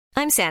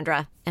I'm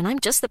Sandra, and I'm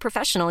just the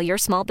professional your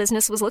small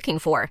business was looking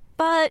for.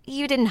 But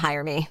you didn't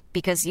hire me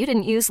because you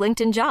didn't use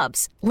LinkedIn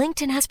Jobs.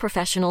 LinkedIn has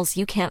professionals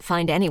you can't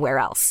find anywhere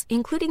else,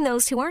 including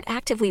those who aren't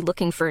actively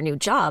looking for a new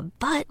job,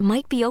 but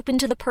might be open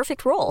to the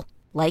perfect role,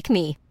 like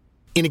me.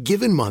 In a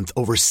given month,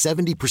 over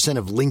 70%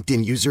 of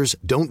LinkedIn users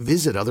don't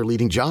visit other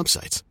leading job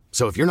sites.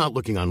 So if you're not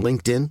looking on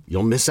LinkedIn,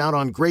 you'll miss out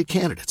on great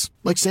candidates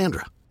like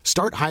Sandra.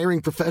 Start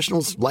hiring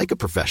professionals like a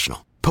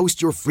professional.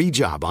 Post your free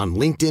job on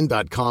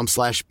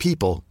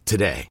linkedin.com/people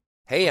today.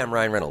 Hey, I'm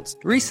Ryan Reynolds.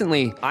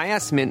 Recently, I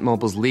asked Mint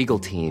Mobile's legal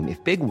team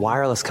if big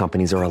wireless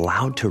companies are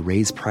allowed to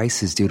raise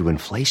prices due to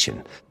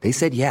inflation. They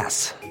said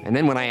yes. And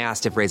then when I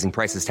asked if raising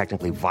prices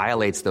technically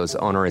violates those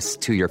onerous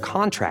 2-year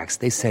contracts,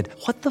 they said,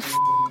 "What the f***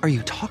 are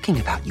you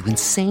talking about, you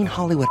insane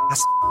Hollywood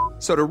ass?"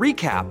 So to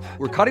recap,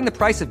 we're cutting the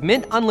price of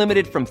Mint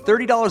Unlimited from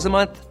 $30 a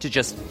month to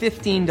just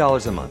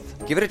 $15 a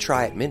month. Give it a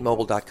try at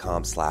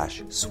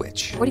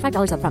mintmobile.com/switch.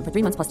 $45 up front for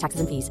 3 months plus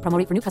taxes and fees. Promo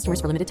rate for new customers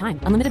for limited time.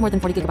 Unlimited more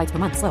than 40 gigabytes per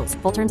month. Slows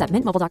full terms at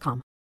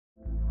mintmobile.com.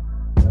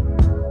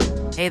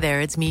 Hey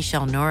there, it's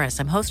Michelle Norris.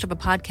 I'm host of a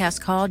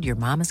podcast called Your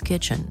Mama's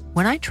Kitchen.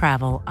 When I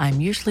travel, I'm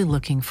usually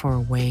looking for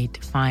a way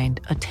to find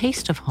a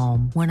taste of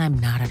home when I'm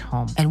not at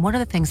home. And one of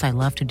the things I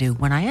love to do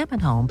when I am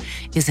at home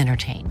is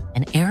entertain.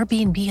 And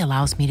Airbnb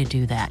allows me to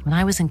do that. When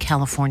I was in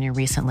California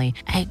recently,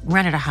 I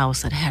rented a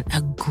house that had a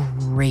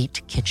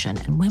great kitchen.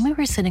 And when we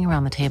were sitting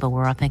around the table, we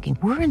were all thinking,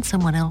 we're in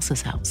someone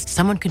else's house.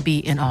 Someone could be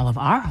in all of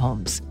our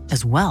homes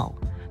as well.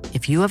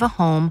 If you have a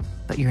home,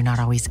 but you're not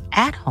always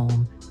at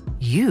home,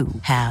 you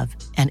have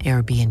an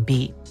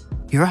Airbnb.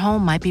 Your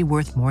home might be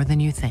worth more than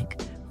you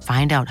think.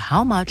 Find out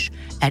how much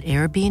at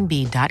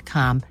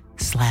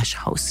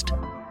airbnb.com/host.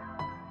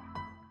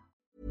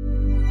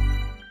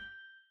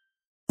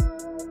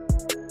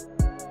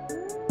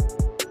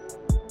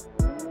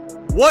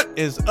 What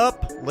is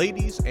up,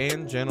 ladies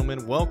and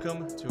gentlemen?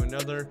 Welcome to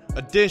another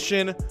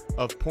edition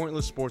of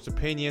Pointless Sports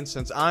Opinion.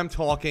 Since I'm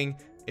talking,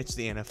 it's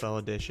the NFL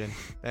edition.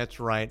 That's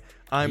right.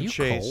 I'm Are you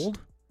Chase.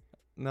 Cold?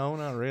 No,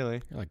 not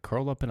really. You're like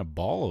curled up in a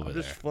ball over I'm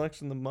there. just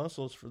flexing the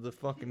muscles for the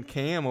fucking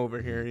cam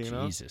over here, you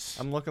know? Jesus.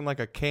 I'm looking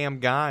like a cam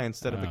guy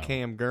instead of a Oh,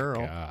 cam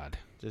girl. God.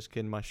 Just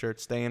kidding. My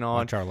shirt's staying on.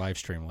 Watch our live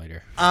stream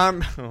later.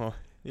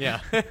 Yeah.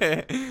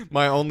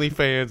 My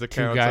OnlyFans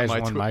account's Two guys, on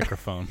my one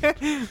microphone.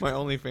 My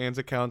OnlyFans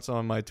account's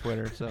on my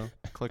Twitter, so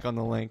click on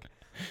the link.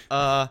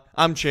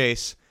 I'm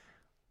Chase.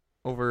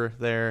 Over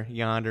there,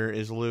 yonder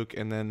is Luke,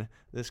 and then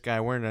this guy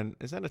wearing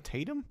is that a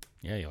Tatum?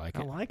 Yeah, you like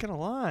I it? like it a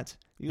lot.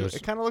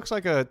 It Kind of looks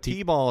like a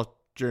T-ball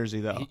jersey,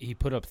 though. He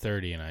put up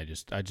 30, and I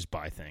just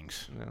buy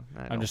things. No,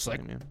 I'm just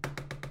like, you.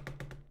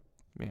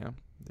 Yeah,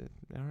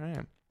 all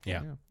right.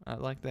 Yeah. I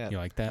like that. You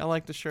like that? I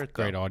like the shirt,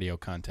 though. Great audio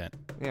content.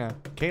 Yeah,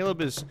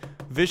 Caleb is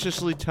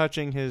viciously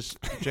touching his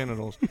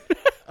genitals.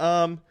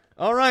 All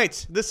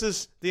right, this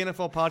is the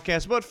NFL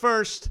podcast, but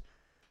first,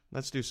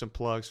 let's do some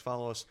plugs.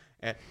 Follow us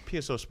at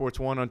PSO Sports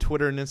 1 on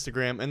Twitter and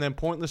Instagram, and then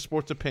Pointless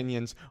Sports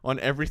Opinions on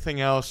everything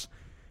else.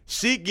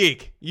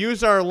 SeatGeek,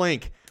 use our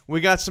link.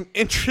 We got some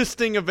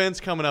interesting events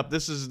coming up.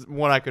 This is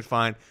what I could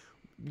find.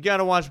 You got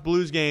to watch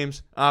Blues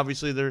games.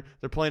 Obviously, they're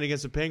playing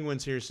against the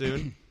Penguins here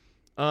soon.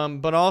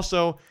 But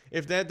also,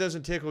 if that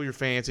doesn't tickle your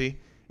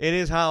fancy, it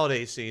is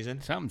holiday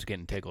season. Something's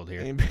getting tickled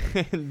here.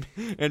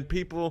 And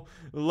people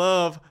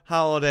love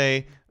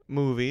holiday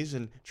movies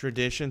and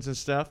traditions and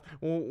stuff.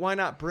 Well, why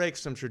not break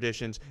some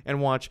traditions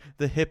and watch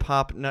the Hip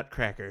Hop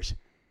Nutcrackers?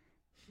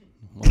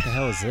 What the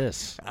hell is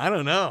this? I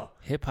don't know.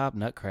 Hip Hop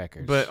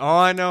Nutcrackers. But all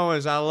I know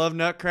is I love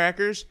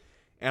Nutcrackers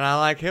and I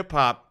like hip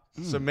hop.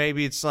 So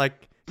maybe it's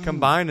like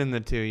combining the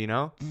two, you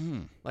know?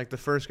 Like the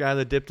first guy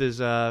that dipped his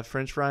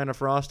French fry in a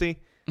Frosty.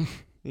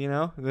 You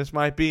know, this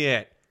might be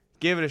it.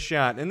 Give it a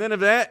shot. And then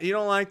if you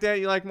don't like that,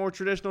 you like more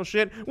traditional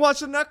shit, watch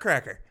the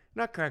Nutcracker.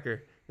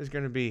 Nutcracker is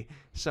going to be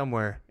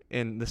somewhere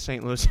in the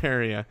St. Louis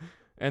area.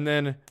 And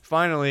then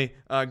finally,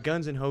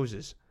 Guns N'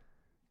 Hoses.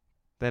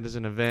 That is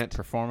an event.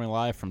 Performing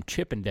live from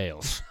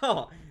Chippendales.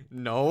 Oh,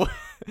 no.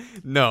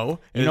 No.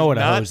 You know what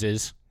a hose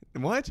is.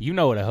 What? You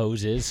know what a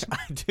hose is. I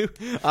do.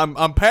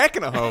 I'm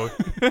packing a hose.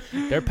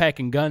 They're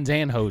packing guns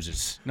and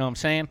hoses. Know what I'm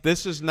saying?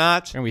 This is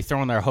not. They're going to be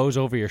throwing their hose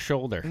over your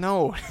shoulder.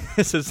 No.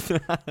 This is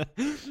not. They're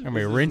going to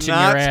be wrenching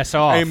your ass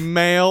off. A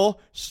male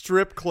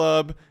strip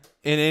club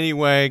in any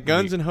way.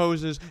 Guns N'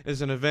 Hoses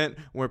is an event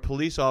where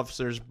police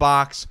officers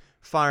box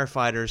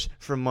firefighters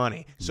for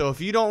money. So if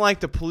you don't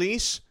like the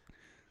police,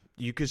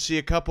 you could see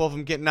a couple of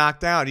them get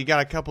knocked out. You got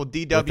a couple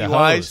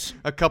DWIs,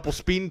 a couple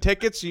speeding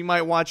tickets. You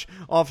might watch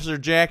Officer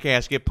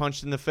Jackass get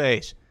punched in the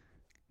face.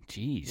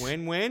 Jeez.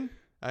 Win-win.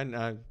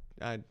 I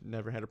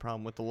never had a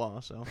problem with the law,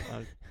 so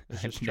I've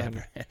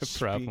never had a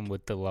problem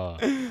with the law.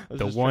 The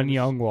just one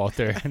young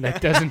Walter that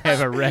doesn't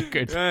have a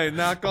record. Hey,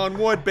 knock on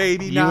wood,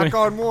 baby. Knock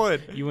on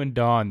wood. You and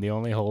Dawn, the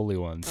only holy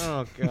ones.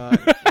 Oh, God.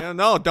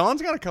 No,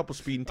 Dawn's got a couple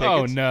speeding tickets.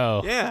 Oh,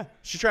 no. Yeah.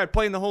 She tried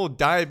playing the whole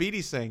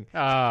diabetes thing.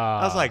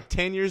 I was like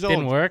 10 years old.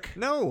 Didn't work?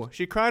 No.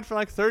 She cried for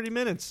like 30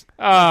 minutes.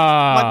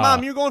 I'm like,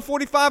 Mom, you're going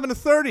 45 and a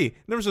 30.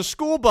 There was a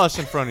school bus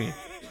in front of you.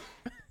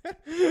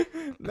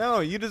 No,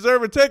 you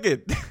deserve a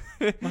ticket.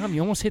 Mom,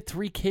 you almost hit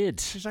 3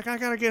 kids. She's like, I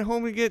got to get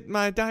home and get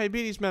my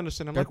diabetes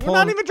medicine. I'm They're like, we're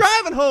not even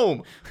driving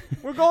home.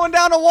 We're going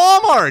down to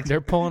Walmart.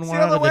 They're pulling It's one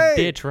the out of other the way.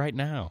 ditch right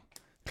now.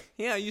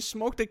 Yeah, you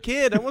smoked a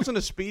kid. That wasn't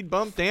a speed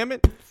bump, damn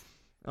it.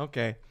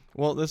 Okay.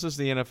 Well, this is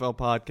the NFL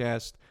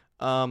podcast.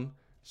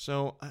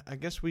 So I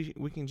guess we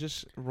can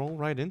just roll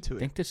right into I it.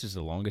 think this is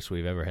the longest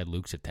we've ever had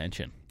Luke's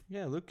attention.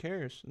 Yeah, Luke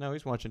cares. No,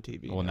 he's watching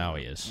TV. Well, now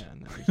he is. Yeah,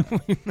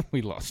 no, he's not.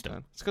 We lost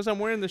him. It's because I'm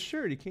wearing the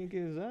shirt. He can't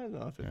get his eyes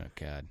off it. Oh,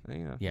 God.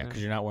 Yeah,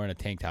 because you're not wearing a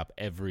tank top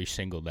every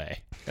single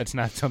day. That's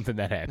not something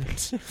that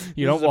happens. You This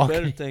don't is a walk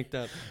better in. tank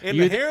top. And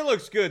You the th- hair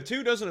looks good,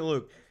 too, doesn't it,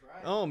 Luke?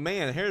 Oh,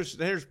 man, the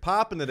hair's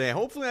popping today.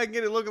 Hopefully I can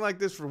get it looking like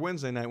this for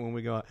Wednesday night when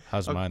we go out.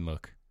 How's mine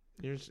look?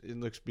 Yours, it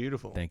looks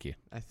beautiful. Thank you.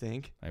 I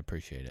think. I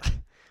appreciate it.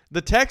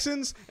 The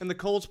Texans and the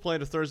Colts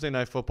played a Thursday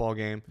night football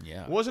game.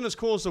 Yeah. It wasn't as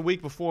cool as the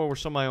week before where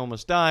somebody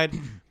almost died,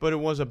 but it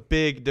was a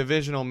big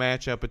divisional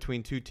matchup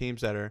between two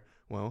teams that are,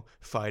 well,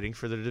 fighting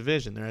for the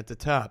division. They're at the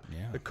top.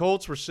 Yeah. The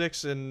Colts were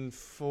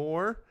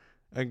 6-4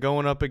 and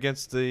going up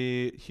against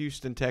the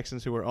Houston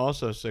Texans, who were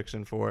also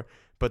 6-4,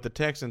 but the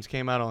Texans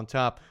came out on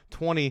top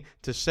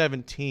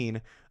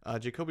 20-17.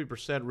 Jacoby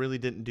Brissett really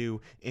didn't do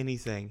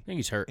anything I think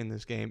he's hurt. in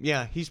this game.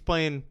 Yeah, he's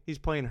playing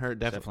hurt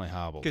Definitely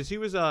hobbled. because he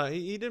was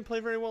he didn't play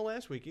very well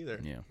last week either.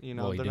 Yeah. You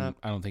know, well, he they're didn't, not.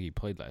 I don't think he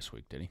played last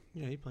week, did he?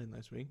 Yeah, he played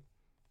last week.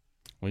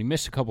 Well, he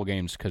missed a couple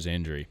games because of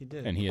injury. He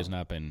did. And he has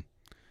not been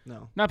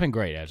No,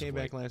 great as came of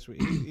back late. last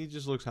week. He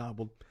just looks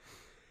hobbled.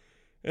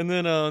 And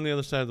then on the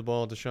other side of the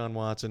ball, Deshaun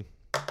Watson,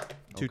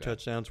 2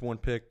 touchdowns, 1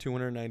 pick,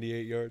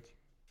 298 yards.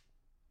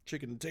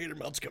 Chicken and tater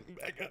melts coming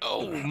back up.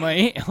 Oh,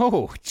 man.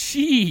 Oh,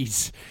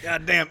 jeez.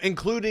 God damn,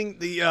 including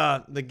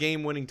the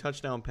game-winning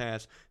touchdown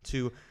pass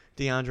to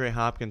DeAndre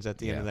Hopkins at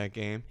the end of that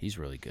game. He's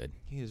really good.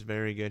 He is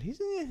very good. He's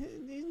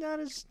not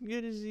as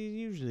good as he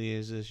usually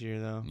is this year,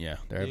 though. Yeah,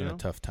 they're having a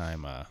tough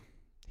time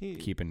He,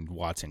 keeping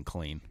Watson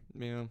clean.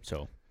 yeah.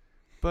 So,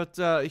 But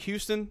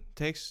Houston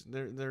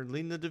they're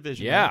leading the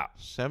division. Yeah.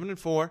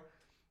 7-4.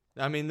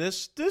 I mean,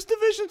 this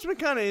division's been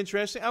kind of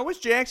interesting. I wish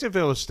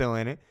Jacksonville was still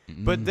in it,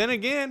 but then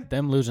again,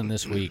 them losing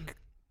this week,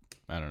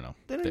 I don't know.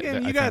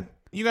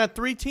 you got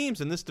 3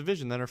 teams in this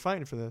division that are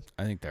fighting for this.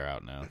 I think they're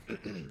out now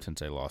since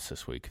they lost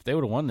this week. If they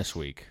would have won this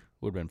week, it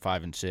would have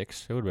been 5-6.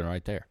 It would have been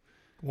right there.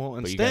 Well, But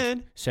instead,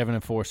 you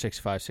got 7-4,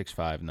 6-5,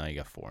 6-5. And now you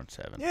got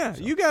 4-7. yeah,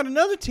 So, you got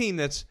another team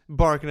that's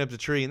barking up the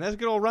tree, and that's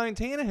good old Ryan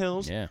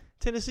Tannehill's yeah,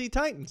 Tennessee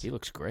Titans. he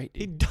looks great.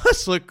 He Dude.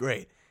 does look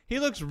great. He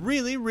looks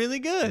really, really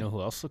good. You know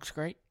who else looks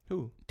great?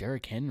 Who?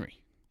 Derrick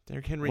Henry.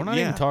 Derrick Henry. We're not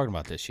yeah. even talking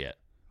about this yet.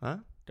 Huh?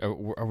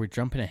 Are we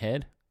jumping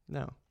ahead?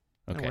 No.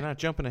 Okay. No, we're not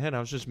jumping ahead.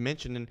 I was just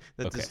mentioning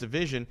that this Okay.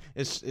 division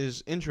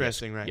is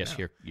interesting right now. Yes,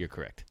 you're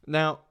correct.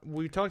 Now,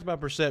 we talked about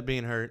Brissett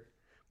being hurt.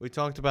 We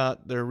talked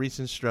about their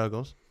recent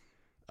struggles.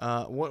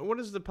 What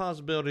is the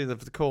possibility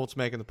of the Colts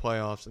making the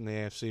playoffs in the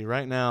AFC?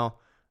 Right now,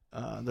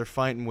 they're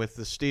fighting with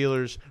the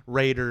Steelers,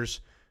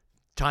 Raiders,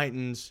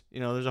 Titans.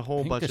 You know, there's a whole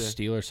I think bunch the of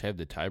Steelers have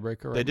the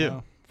tiebreaker right They do.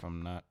 now. If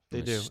I'm not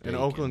they do, mistaken. and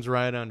Oakland's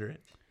right under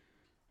it.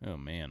 Oh,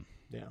 man.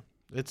 Yeah,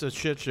 it's a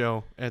shit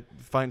show at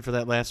fighting for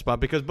that last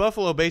spot because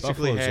Buffalo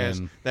basically Buffalo's has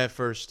in. that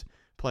first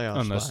playoff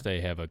Unless spot.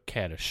 they have a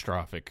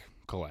catastrophic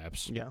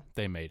collapse. Yeah.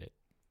 They made it.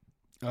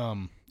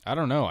 I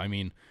don't know. I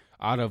mean,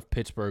 out of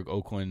Pittsburgh,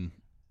 Oakland,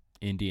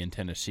 Indy, and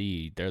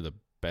Tennessee, they're the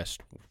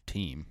best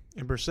team.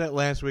 And Brissett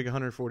last week,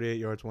 148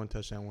 yards, 1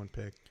 touchdown, 1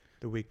 pick.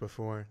 The week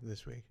before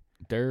this week.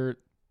 They're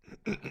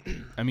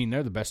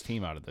the best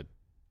team out of the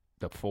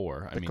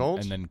 4. The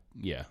Colts? And then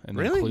and then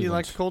Really? You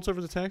like Cleveland's- the Colts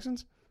over the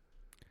Texans?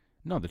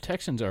 No, the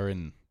Texans are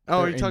in. Oh,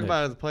 they're you're in talking the-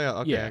 about the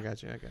playoff. Okay, Yeah. I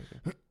got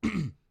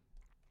you.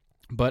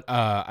 But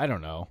I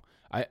don't know.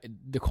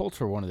 The Colts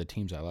were one of the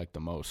teams I liked the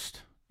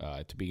most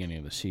at the beginning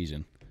of the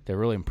season. They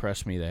really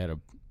impressed me. They had a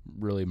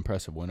really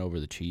impressive win over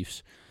the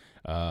Chiefs.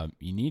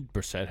 You need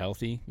Brissett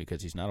healthy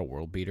because he's not a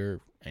world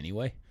beater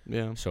anyway.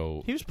 Yeah.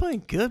 So He was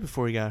playing good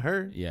before he got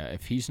hurt. yeah,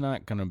 if he's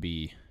not going to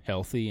be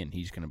healthy and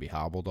he's going to be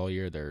hobbled all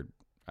year, they're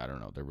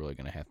really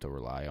going to have to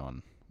rely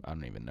on, I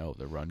don't even know,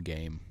 the run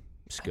game,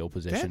 skill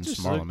positions.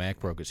 just Marlon looked- Mack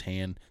broke his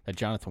hand. That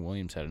Jonathan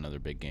Williams had another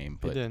big game.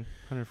 He But did.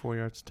 104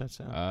 yards,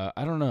 touchdown.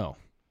 I don't know.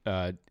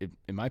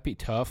 It might be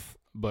tough,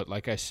 but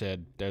like I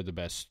said, they're the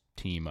best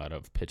team out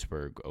of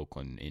Pittsburgh,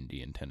 Oakland,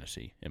 Indy, and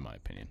Tennessee, in my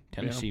opinion.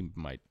 Tennessee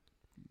might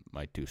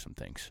do some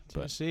things. But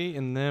Tennessee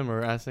and them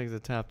are, I think, the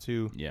top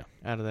 2 yeah.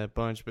 out of that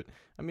bunch. But,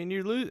 I mean,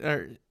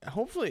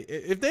 hopefully,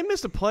 if they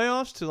miss the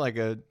playoffs to like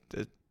a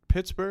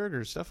Pittsburgh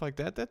or stuff like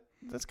that,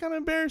 that's kind of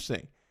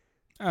embarrassing.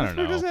 I don't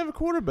Pittsburgh know. doesn't have a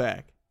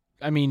quarterback.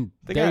 I mean,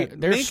 Their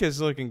their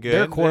Minka's looking good.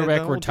 their The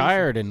quarterback whole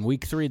retired in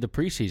week 3 of the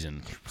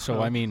preseason. So,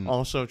 I mean,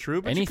 also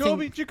true. But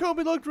anything-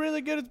 Jacoby looked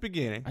really good at the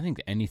beginning. I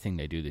think anything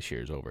they do this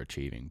year is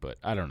overachieving, but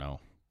I don't know.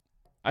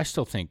 I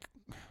still think,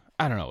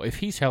 I don't know. If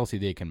he's healthy,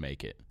 they can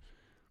make it.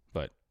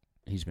 But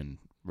he's been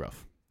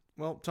rough.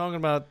 Well, talking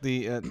about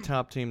the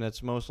top team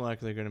that's most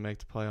likely going to make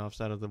the playoffs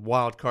out of the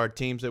wild card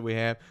teams that we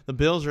have, the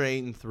Bills are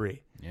 8-3.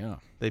 Yeah.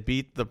 They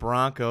beat the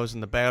Broncos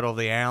in the Battle of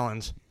the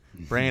Allens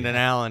Brandon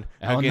Allen.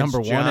 Allen against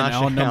number 1 and Josh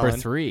Allen number Allen.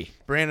 3.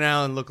 Brandon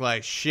Allen looked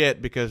like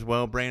shit because,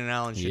 well, Brandon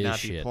Allen He should is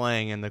not be shit.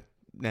 playing in the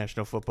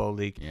National Football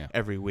League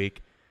every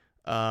week.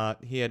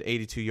 He had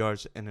 82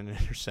 yards and an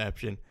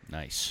interception.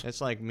 Nice.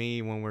 It's like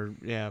me when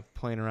we're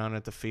playing around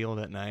at the field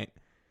at night.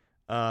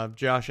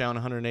 Josh Allen,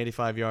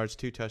 185 yards,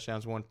 2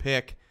 touchdowns, 1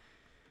 pick.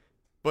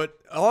 But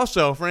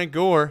also, Frank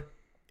Gore,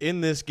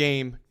 in this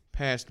game,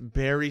 passed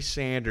Barry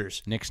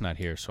Sanders. Nick's not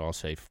here, so I'll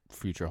say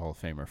future Hall of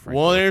Famer. Frank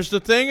Well, Gore. there's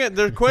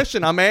the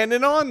question. I'm adding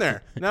it on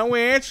there. Now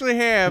we actually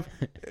have,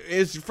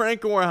 is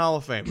Frank Gore a Hall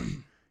of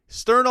Famer?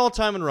 He's third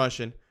all-time in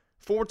rushing,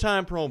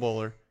 4-time Pro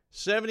Bowler,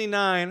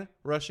 79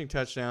 rushing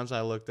touchdowns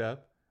I looked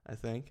up, I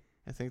think.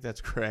 I think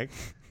that's correct.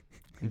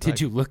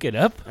 Did you look it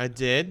up? I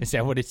did. Is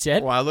that what it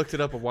said? Well, I looked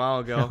it up a while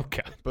ago, Oh,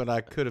 God. but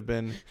I could have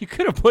been. You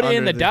could have put it in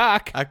under the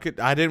doc. I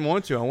didn't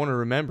want to. I want to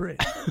remember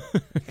it.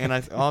 And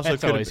I also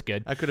That's could always have.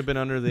 good. I could have been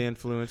under the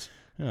influence.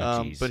 Oh,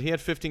 jeez. But he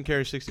had 15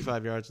 carries,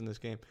 65 yards in this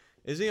game.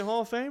 Is he a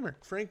Hall of Famer?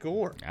 Frank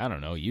Gore. I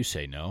don't know. You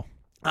say no.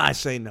 I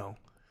say no.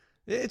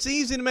 It's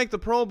easy to make the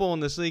Pro Bowl in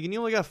this league, and you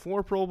only got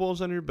 4 Pro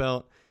Bowls under your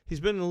belt. He's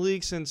been in the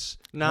league since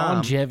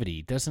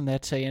Longevity. Doesn't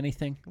that say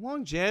anything?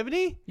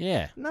 Longevity?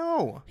 Yeah.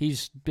 No.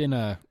 He's been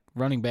a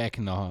running back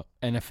in the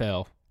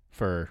NFL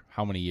for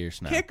how many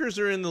years now? Kickers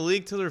are in the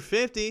league till they're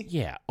 50.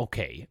 Yeah,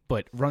 okay.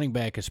 But running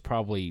back is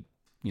probably,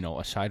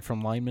 aside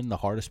from lineman, the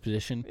hardest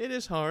position. It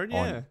is hard,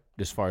 yeah.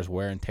 As far as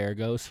wear and tear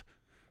goes.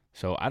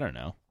 So I don't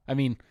know. I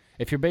mean,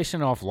 if you're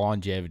basing it off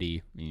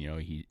longevity,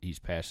 he's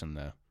passing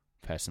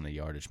the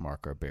yardage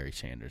marker of Barry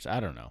Sanders. I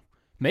don't know.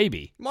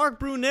 Maybe. Mark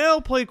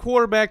Brunell played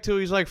quarterback till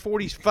he's like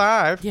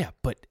 45. Yeah,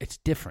 but it's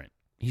different.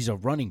 He's a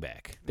running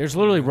back. There's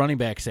literally running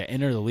backs that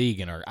enter the league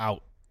and are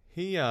out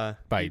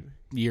by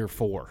year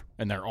 4,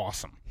 and they're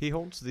awesome. He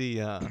holds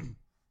the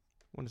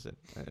what is it?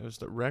 It was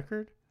the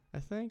record, I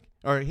think.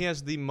 Or he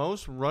has the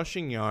most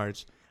rushing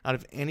yards out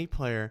of any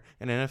player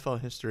in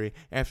NFL history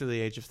after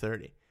the age of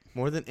 30.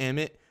 More than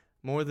Emmett,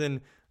 more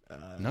than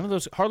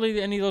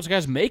Hardly any of those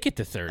guys make it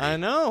to 30. I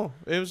know.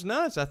 It was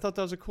nuts. I thought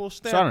that was a cool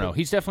stat. So I don't know.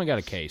 He's definitely got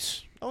a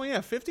case. Oh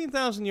yeah,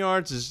 15,000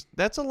 yards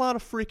that's a lot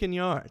of freaking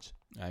yards.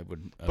 I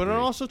would But agree. it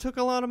also took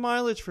a lot of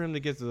mileage for him to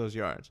get to those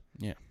yards.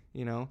 Yeah.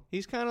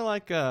 He's kind of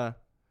like I'm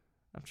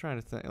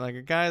trying to think, like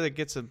a guy that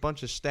gets a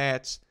bunch of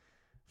stats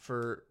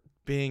for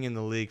being in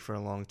the league for a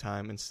long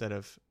time instead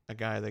of a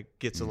guy that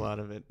gets a lot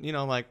of it.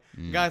 A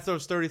guy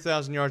throws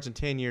 30,000 yards in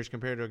 10 years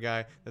compared to a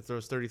guy that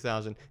throws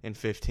 30,000 in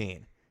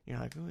 15. You're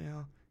like, oh,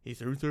 yeah, he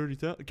threw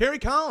 30,000. Kerry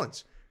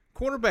Collins,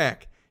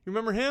 quarterback. You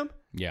remember him?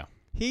 Yeah.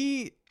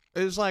 He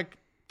is like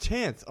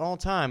 10th all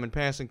time in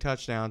passing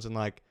touchdowns and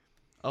like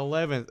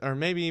 11th or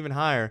maybe even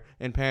higher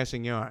in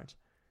passing yards.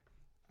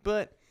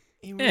 But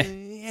he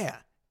really,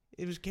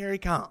 it was Kerry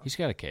Collins. He's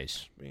got a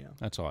case. Yeah.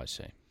 That's all I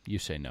say. You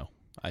say no.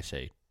 I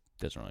say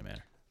doesn't really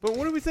matter. But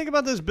what do we think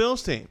about this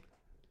Bills team?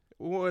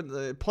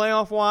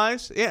 Playoff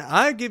wise? Yeah,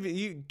 I give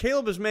you.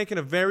 Caleb is making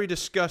a very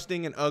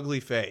disgusting and ugly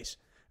face.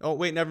 Oh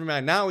wait, never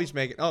mind. Now he's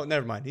making. Oh,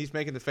 never mind. He's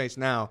making the face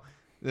now.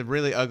 The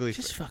really ugly.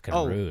 Just face. fucking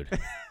rude.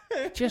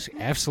 Just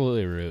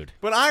absolutely rude.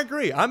 But I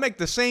agree. I make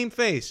the same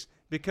face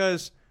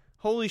because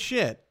holy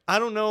shit, I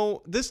don't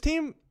know this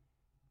team.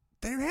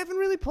 They haven't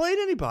really played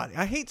anybody.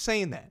 I hate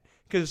saying that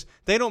because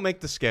they don't make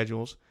the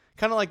schedules.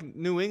 Kind of like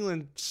New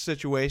England's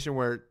situation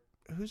where.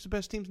 Who's the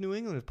best teams New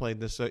England has played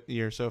this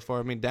year so far?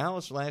 I mean,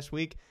 Dallas last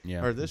week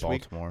or this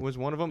Baltimore. week was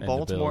one of them. And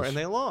Baltimore, the and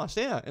they lost.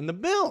 Yeah, and the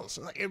Bills.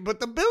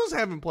 But the Bills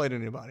haven't played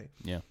anybody.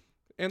 Yeah.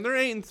 And they're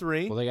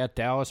 8-3. Well, they got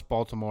Dallas,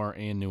 Baltimore,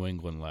 and New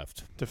England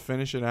left. To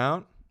finish it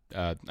out?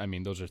 I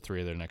mean, those are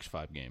 3 of their next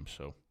 5 games,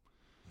 so.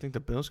 Think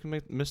the Bills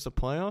can miss the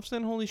playoffs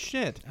then? Holy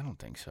shit. I don't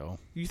think so.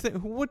 You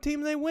think what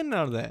team are they winning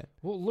out of that?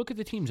 Well, look at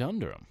the teams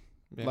under them.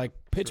 Yeah, like,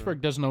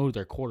 Pittsburgh doesn't know who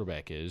their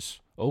quarterback is.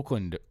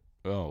 Oakland...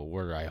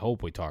 I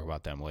hope we talk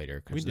about them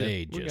later because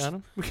they just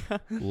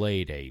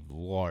laid a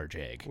large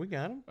egg. We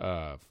got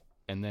them.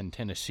 And then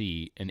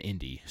Tennessee and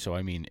Indy. So,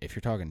 I mean, if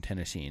you're talking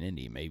Tennessee and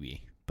Indy,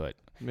 maybe. But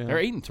Yeah. they're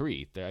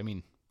 8-3.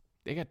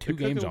 They got 2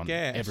 games on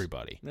gas.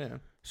 everybody. Yeah.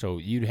 So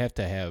you'd have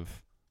to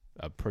have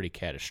a pretty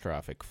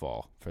catastrophic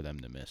fall for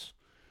them to miss,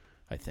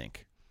 I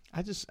think.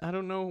 I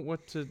don't know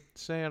what to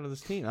say out of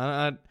this team.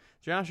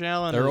 Josh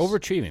Allen. They're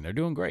overachieving. They're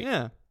doing great.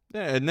 Yeah.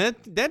 Yeah, and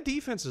that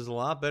defense is a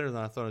lot better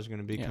than I thought it was going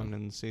to be coming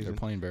in the season. They're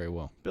playing very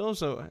well.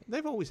 Bills, though,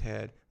 they've always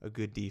had a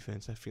good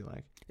defense, I feel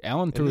like.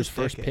 Allen threw his this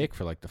first decade. pick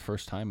for like the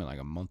first time in like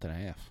a month and a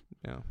half.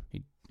 Yeah.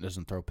 He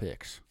doesn't throw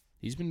picks.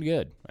 He's been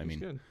good. I He's mean,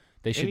 good.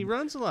 they should. And he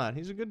runs a lot.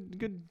 He's a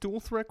good dual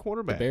threat The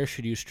quarterback. Bears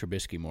should use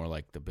Trubisky more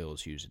like the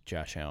Bills use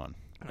Josh Allen.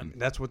 I mean,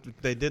 that's what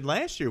they did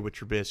last year with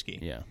Trubisky.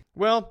 Yeah.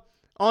 Well,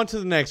 on to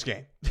the next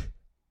game.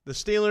 The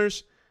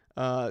Steelers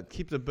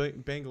keep the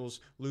Bengals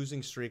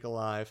losing streak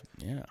alive.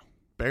 Yeah.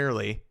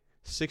 Barely.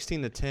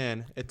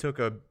 16-10. It took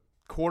a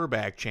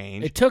quarterback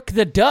change. It took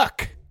the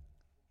Duck.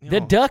 The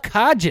Duck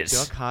Hodges.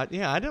 Duck Hot.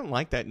 Yeah, I didn't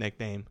like that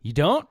nickname. You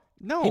don't?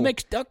 No. He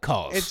makes duck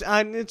calls.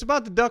 It's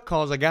about the duck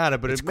calls. I got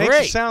it, but It's it makes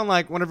great. it sound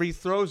like whenever he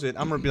throws it,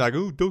 I'm gonna be like,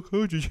 "Oh, Duck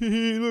Hodges!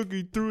 Look,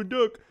 he threw a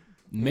duck."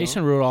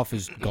 Mason Rudolph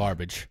is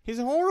garbage. He's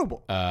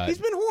horrible. He's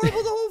been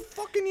horrible the whole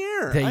fucking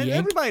year.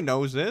 Everybody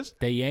knows this.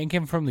 They yank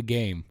him from the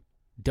game.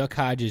 Duck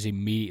Hodges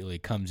immediately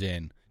comes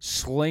in,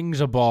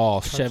 slings a ball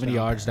 70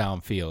 yards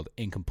downfield,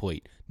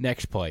 incomplete.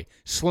 Next play,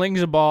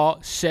 slings a ball,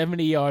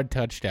 70-yard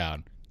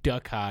touchdown.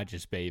 Duck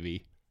Hodges,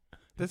 baby.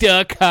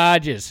 Duck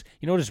Hodges.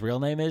 You know what his real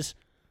name is?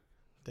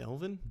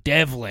 Devlin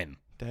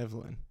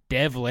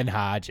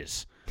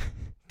Hodges.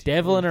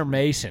 Devlin or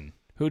Mason?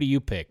 Who do you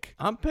pick?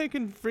 I'm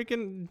picking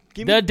freaking...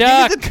 The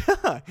Duck.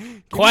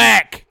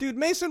 Quack. Dude,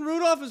 Mason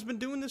Rudolph has been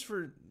doing this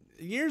for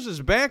years as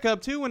backup,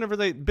 too, whenever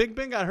Big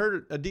Ben got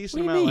hurt a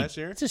decent amount last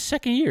year. It's his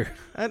second year.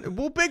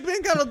 Well, Big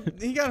Ben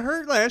got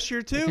hurt last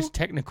year, too. Because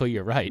technically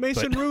you're right.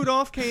 Mason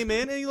Rudolph came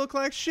in and he looked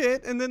like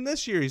shit, and then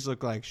this year he's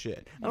looked like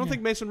shit. I don't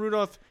think Mason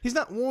Rudolph...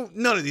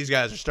 none of these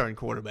guys are starting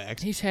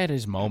quarterbacks. He's had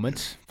his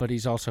moments, but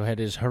he's also had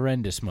his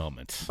horrendous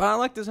moments. But I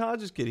like this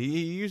Hodges kid. He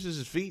uses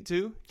his feet,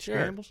 too. Sure.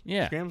 Scrambles.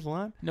 Yeah. Scrambles a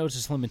lot. Knows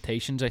his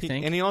limitations, I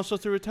think. And he also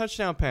threw a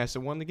touchdown pass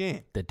that won the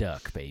game. The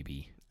Duck,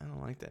 baby. I don't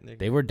like that nigga.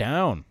 They were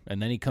down,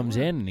 and then he comes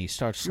in and he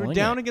starts slinging. You were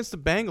down against the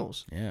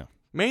Bengals. Yeah.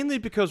 Mainly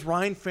because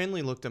Ryan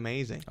Finley looked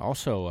amazing.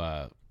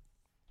 Also,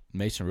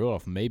 Mason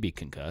Rudolph may be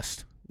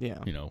concussed. Yeah.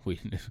 You know,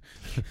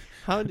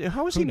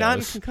 how is he not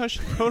in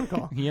concussion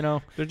protocol? You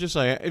know. They're just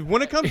like,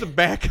 when it comes to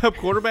backup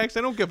quarterbacks,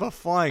 they don't give a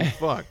flying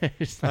fuck.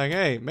 Like,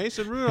 hey,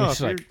 Mason Rudolph,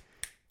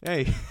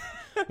 hey.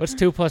 What's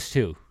 2 +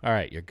 2? All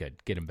right, you're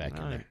good. Get him back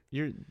in there.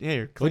 You're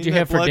clean. What'd you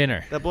have for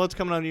dinner? That blood's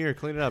coming out of your ear.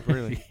 Clean it up,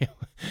 really.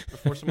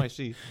 Before somebody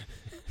sees.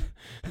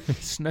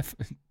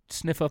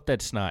 Sniff up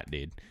that snot,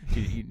 dude.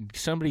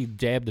 Somebody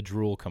dabbed the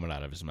drool coming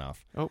out of his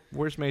mouth. Oh,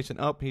 where's Mason?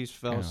 Oh, he's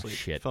fell asleep.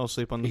 Shit. Fell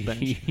asleep on the bench.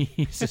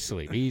 He's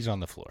asleep. He's on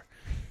the floor.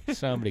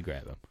 Somebody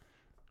grab him.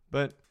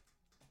 But,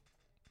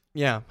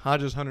 yeah,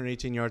 Hodges,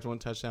 118 yards, 1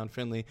 touchdown.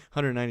 Finley,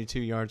 192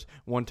 yards,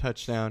 1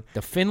 touchdown.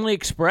 The Finley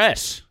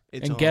Express.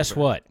 Guess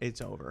what?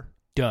 It's over.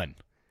 Done.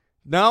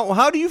 Now,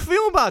 how do you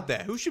feel about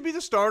that? Who should be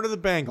the starter of the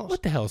Bengals?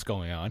 What the hell's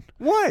going on?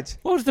 What?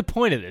 What was the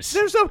point of this?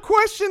 There's a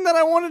question that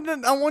I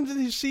wanted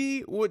to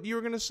see what you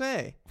were going to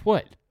say.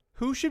 What?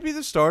 Who should be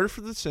the starter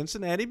for the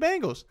Cincinnati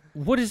Bengals?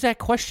 What does that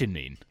question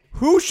mean?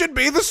 Who should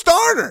be the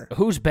starter?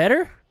 Who's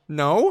better?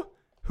 No.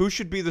 Who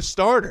should be the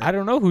starter? I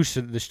don't know who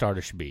the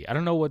starter should be. I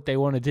don't know what they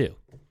want to do.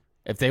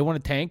 If they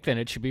want to tank, then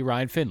it should be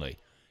Ryan Finley.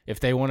 If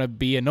they want to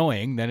be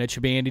annoying, then it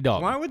should be Andy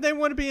Dalton. Why would they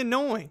want to be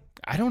annoying?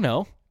 I don't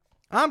know.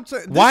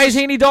 Why is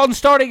Andy Dalton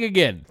starting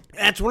again?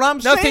 That's what I'm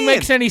saying. Nothing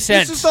makes any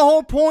sense. This is the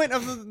whole point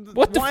of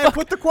why I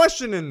put the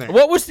question in there.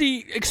 What was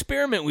the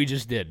experiment we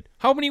just did?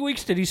 How many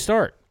weeks did he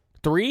start?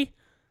 3?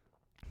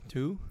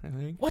 2, I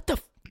think. What the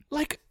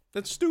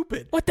That's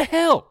stupid. What the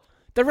hell?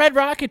 The Red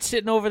Rocket's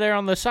sitting over there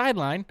on the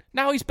sideline.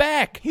 Now he's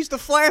back. He's the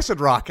Flaccid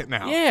Rocket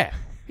now. Yeah.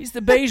 He's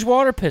the beige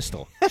water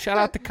pistol. Shout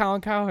out to Colin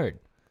Cowherd.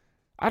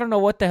 I don't know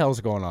what the hell's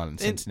going on in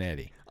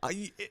Cincinnati.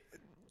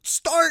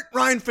 Start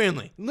Ryan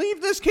Finley.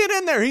 Leave this kid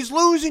in there. He's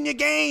losing you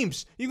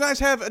games. You guys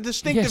have a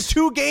distinctive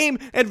 2-game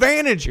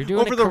advantage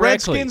over the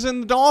Redskins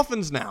and the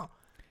Dolphins now.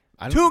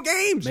 2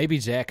 games. Maybe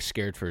Zach's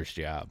scared for his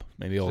job.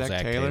 Maybe old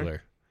Zach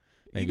Taylor.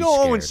 You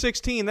go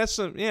 0-16. That's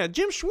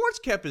Jim Schwartz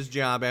kept his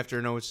job after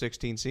an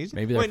 0-16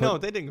 season. No,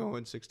 they didn't go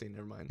 0-16.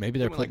 Never mind. Maybe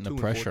they're putting the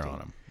pressure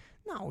on him.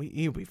 No,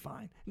 he'll be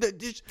fine.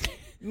 Just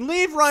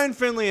leave Ryan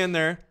Finley in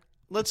there.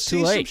 Let's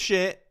see some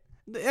shit.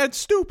 That's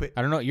stupid.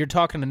 I don't know. You're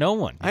talking to no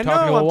one. I'm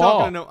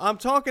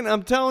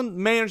I'm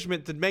telling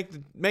management to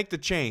make the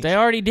change. They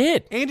already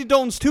did. Andy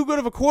Dalton's too good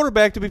of a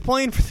quarterback to be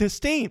playing for this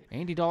team.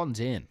 Andy Dalton's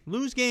in.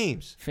 Lose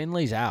games.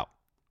 Finley's out.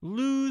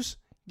 Lose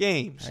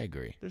games. I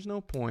agree. There's no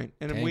point.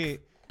 And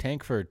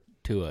tank for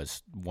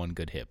Tua's one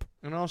good hip.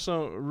 And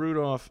also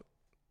Rudolph,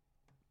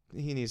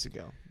 he needs to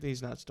go.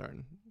 He's not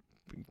starting.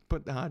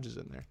 Put the Hodges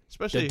in there.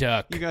 Especially the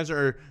Duck. You guys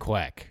are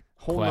Quack.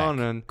 holding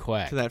on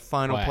to that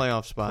final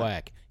playoff spot.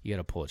 Quack. You got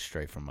to pull it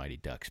straight from Mighty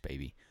Ducks,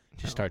 baby.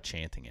 Just start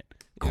chanting it.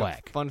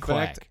 Quack. Fun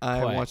quack, fact,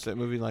 I quack. watched that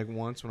movie like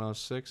once when I was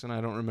 6, and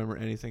I don't remember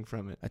anything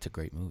from it. That's a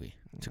great movie.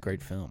 It's a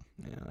great film.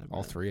 Yeah,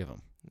 all 3 of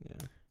them. Yeah.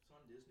 It's on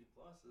Disney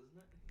Plus, isn't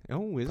it?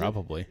 Oh, is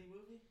Probably.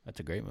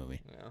 That's a great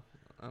movie. Yeah.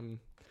 I'm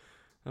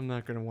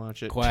not going to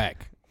watch it.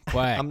 Quack.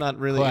 Quack. I'm not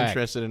really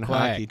interested in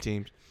hockey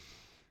teams.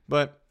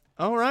 But,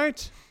 all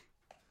right.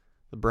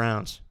 The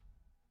Browns.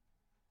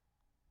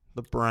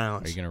 The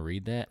Browns. Are you going to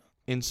read that?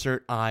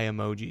 Insert eye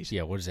emojis.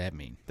 Yeah, what does that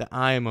mean? The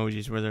eye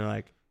emojis where they're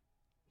like,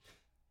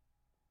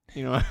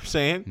 you know what I'm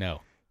saying?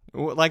 No.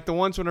 Like the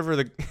ones whenever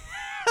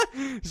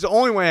it's the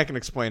only way I can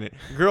explain it.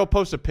 A girl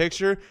posts a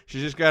picture.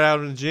 She just got out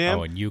of the gym.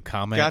 Oh, and you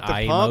comment got the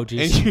eye pump,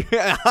 emojis?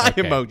 And eye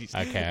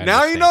emojis. Okay.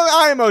 Now you know the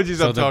eye emojis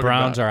so I'm talking about. So the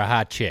Browns are a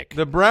hot chick.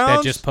 The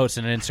Browns that just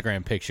posted an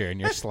Instagram picture and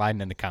you're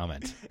sliding in the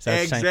comments.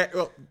 Exactly.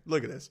 Well,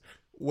 look at this.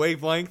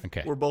 Wavelength.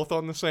 Okay. We're both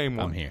on the same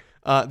one. I'm here.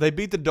 They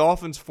beat the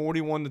Dolphins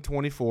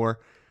 41-24.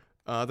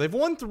 They've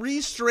won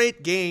 3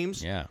 straight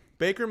games. Yeah.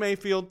 Baker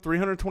Mayfield,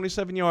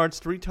 327 yards,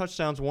 3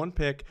 touchdowns, 1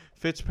 pick.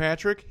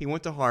 Fitzpatrick, he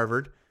went to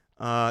Harvard,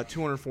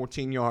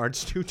 214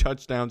 yards, 2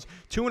 touchdowns,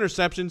 2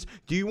 interceptions.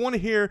 Do you want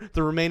to hear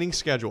the remaining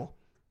schedule?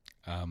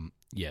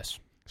 Yes.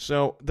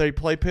 So they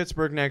play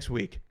Pittsburgh next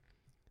week,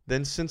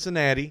 then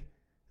Cincinnati,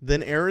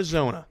 then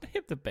Arizona. They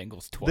have the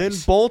Bengals twice. Then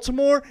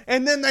Baltimore,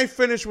 and then they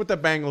finish with the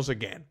Bengals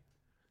again.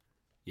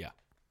 Yeah.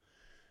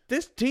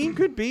 This team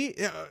could be...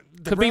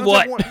 could be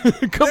what?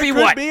 Could be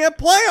what? Could be a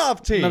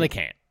playoff team. No, they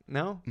can't.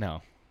 No?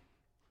 No.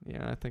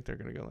 Yeah, I think they're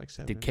going to go like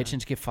 7. Did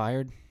Kitchens get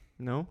fired?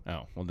 No.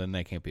 Oh, well, then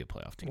they can't be a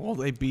playoff team. Well,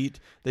 they beat...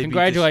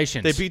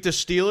 Congratulations. They beat the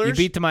Steelers. You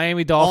beat the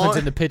Miami Dolphins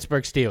and the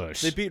Pittsburgh Steelers.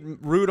 They beat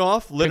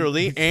Rudolph,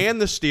 literally, and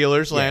the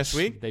Steelers last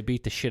week. They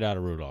beat the shit out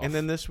of Rudolph. And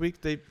then this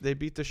week, they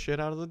beat the shit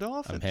out of the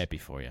Dolphins. I'm happy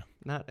for you.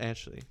 Not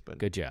actually, but...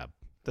 Good job.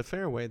 The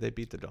fair way, they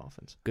beat the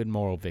Dolphins. Good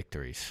moral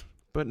victories.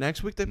 But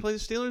next week, they play the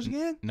Steelers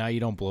again? Now you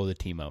don't blow the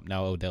team up.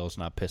 Now Odell's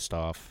not pissed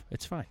off.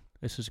 It's fine.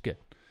 This is good.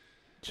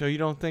 So you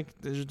don't think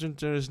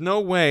there's no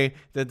way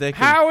that they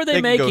can? How are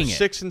they making go it?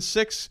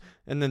 6-6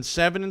 and then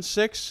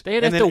 7-6?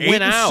 They'd and have to then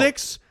win out.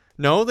 8-6?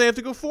 No, they have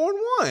to go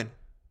 4-1.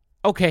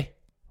 Okay.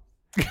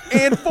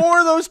 And 4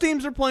 of those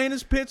teams are playing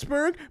as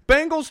Pittsburgh,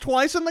 Bengals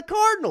twice, and the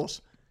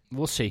Cardinals.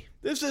 We'll see.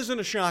 This isn't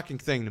a shocking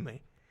thing to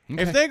me.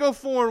 Okay. If they go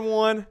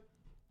 4-1,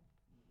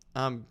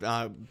 I'm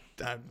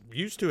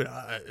used to it.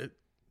 I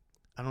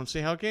don't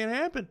see how it can't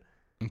happen.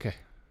 Okay.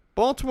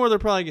 Baltimore, they'll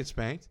probably get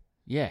spanked.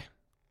 Yeah.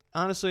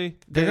 Honestly,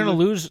 They're going to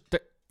lose.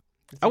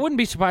 I wouldn't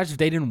be surprised if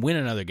they didn't win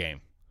another game.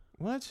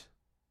 What?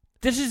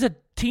 This is a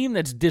team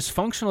that's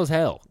dysfunctional as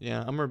hell. Yeah,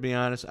 I'm going to be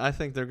honest. I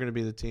think they're going to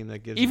be the team that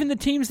gives... Even the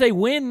teams they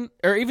win,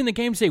 or even the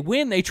games they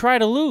win, they try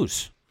to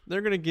lose. They're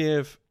going to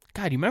give...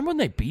 God, you remember when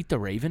they beat the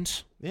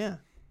Ravens? Yeah.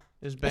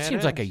 It That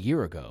seems like a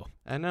year ago.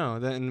 I know.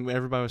 And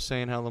everybody was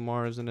saying how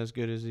Lamar isn't as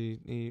good as he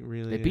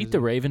really is. They beat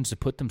the Ravens to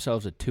put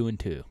themselves at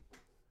 2-2.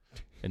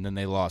 And then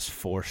they lost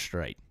 4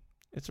 straight.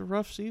 It's a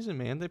rough season,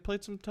 man. They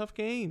played some tough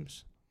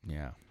games.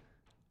 Yeah.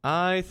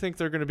 I think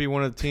they're going to be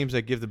one of the teams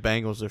that give the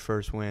Bengals their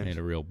first win. Made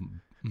a real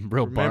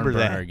Remember barn burner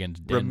that.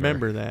 against Denver.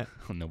 Remember that.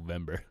 In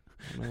November.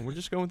 Man, we're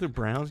just going through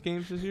Browns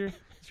games this year.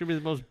 It's going to be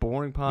the most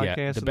boring podcast.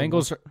 Yeah, the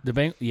Bengals.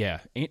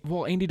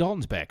 Well, Andy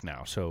Dalton's back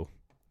now, so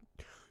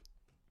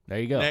there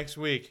you go. Next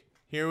week,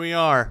 here we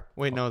are.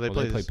 Wait, no, they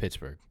play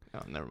Pittsburgh. Oh,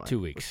 never mind. 2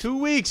 weeks. 2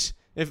 weeks.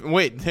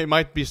 They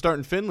might be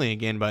starting Finley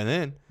again by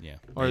then. Yeah.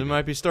 Or they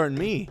might be starting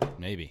me.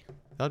 Maybe.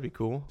 That'd be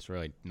cool. It's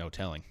really no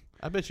telling.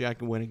 I bet you I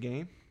can win a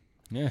game.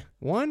 Yeah.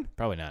 One?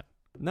 Probably not.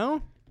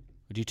 No?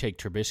 Would you take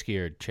Trubisky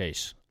or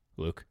Chase,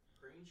 Luke?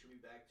 Green should be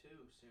back too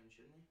soon,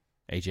 shouldn't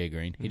he? AJ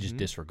Green. He just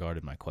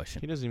disregarded my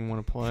question. He doesn't even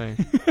want to play.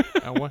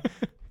 I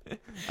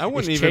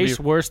wouldn't Is even Chase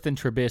worse than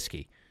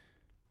Trubisky?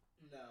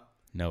 No.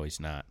 No, he's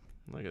not.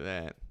 Look at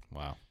that.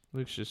 Wow.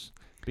 Luke's just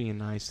being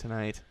nice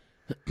tonight.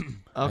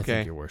 I Okay.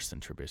 think you're worse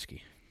than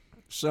Trubisky.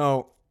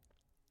 So,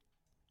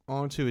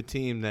 on to a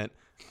team that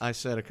I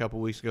said a couple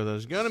weeks ago that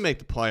was going to make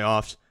the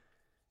playoffs.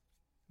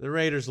 The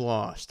Raiders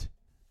lost.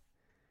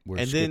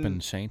 We're skipping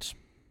the Saints.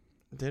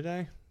 Did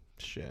I?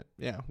 Shit.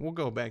 Yeah, we'll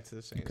go back to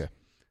the Saints. Okay.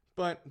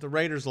 But the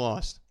Raiders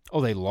lost.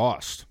 Oh, they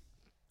lost.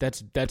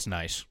 That's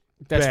nice.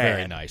 That's Bad.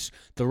 very nice.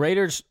 The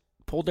Raiders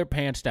pulled their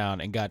pants down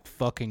and got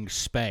fucking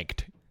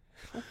spanked.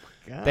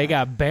 God. They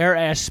got bare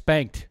ass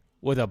spanked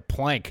with a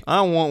plank.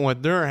 I want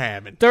what they're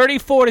having.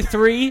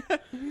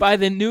 34-3 by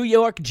the New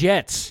York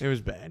Jets. It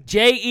was bad.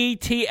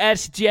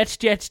 Jets,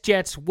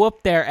 Jets,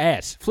 whooped their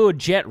ass. Flew a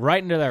jet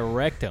right into their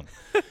rectum.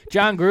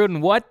 John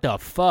Gruden, what the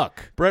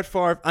fuck?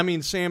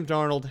 Sam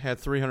Darnold had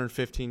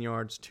 315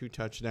 yards, 2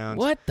 touchdowns.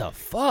 What the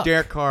fuck?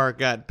 Derek Carr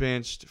got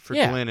benched for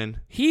Glennon.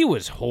 He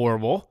was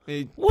horrible.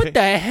 He What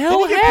the hell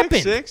Did he get happened?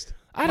 picked sixth?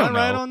 I don't Am know.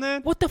 I right on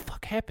that? What the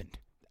fuck happened?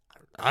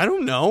 I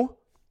don't know.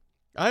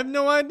 I have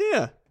no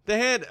idea. They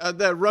had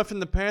that roughing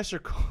the passer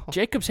call.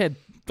 Jacobs had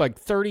like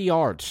 30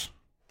 yards.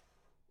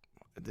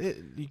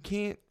 You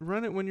can't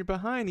run it when you're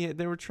behind.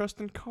 They were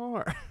trusting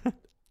Carr.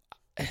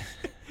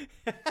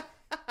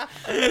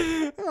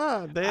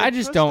 I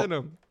just don't.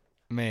 Him.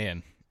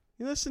 Man.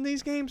 You listen to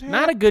these games?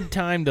 Not a good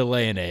time to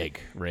lay an egg,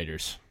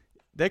 Raiders.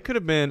 That could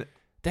have been.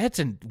 That's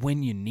a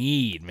win you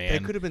need, man.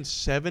 That could have been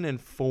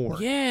 7-4.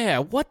 Yeah,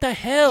 what the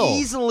hell?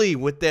 Easily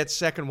with that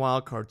second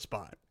wild card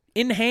spot.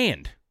 In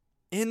hand.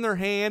 In their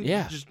hand,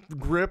 Yeah. just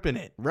gripping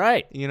it.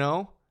 Right. You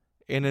know?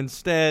 And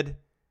instead,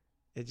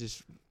 it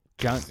just...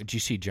 Did you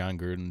see John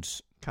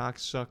Gruden's...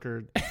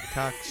 cocksucking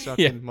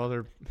Yeah.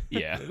 mother...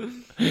 Yeah.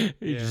 He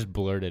just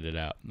blurted it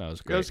out. That was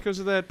great. That was because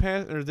of that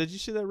pass... Or did you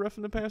see that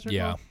roughing the passer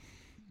Yeah. call?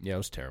 Yeah, it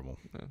was terrible.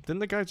 Didn't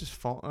the guy just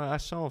fall? I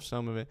saw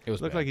some of it. It was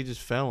looked bad. like he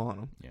just fell on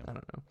him. Yeah. I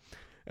don't know.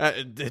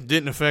 It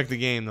didn't affect the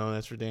game, though.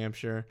 That's for damn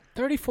sure.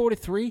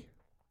 34-3?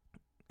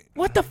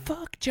 What the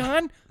fuck,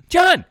 John?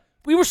 John,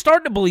 we were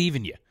starting to believe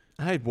in you.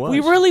 I was. We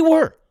really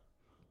were.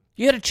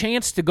 You had a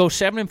chance to go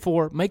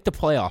 7-4, make the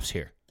playoffs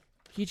here.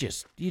 You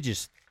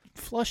just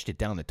flushed it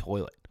down the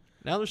toilet.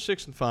 Now they're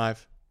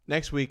 6-5.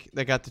 Next week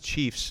they got the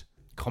Chiefs,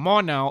 Come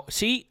on now.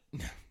 See?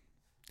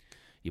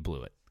 You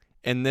blew it.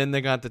 and then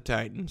they got the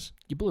Titans,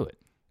 You blew it.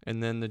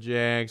 and then the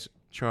Jags,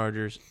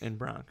 Chargers, and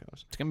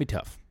Broncos. It's going to be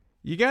tough.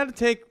 You got to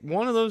take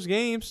one of those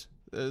games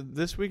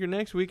this week or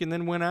next week, and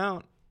then win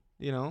out.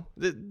 You know,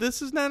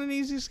 this is not an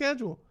easy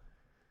schedule.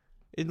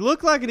 It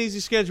looked like an easy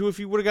schedule. If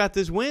you would have got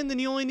this win, then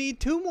you only need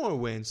 2 more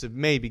wins to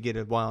maybe get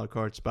a wild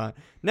card spot.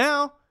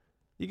 Now,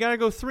 you got to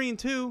go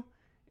 3-2,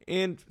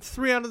 and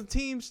 3 out of the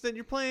teams that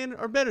you're playing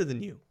are better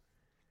than you.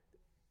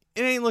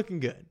 It ain't looking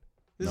good.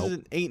 This is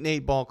an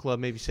 8-8 ball club,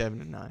 maybe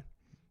 7-9.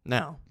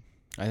 Now,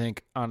 I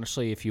think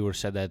honestly, if you would have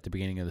said that at the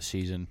beginning of the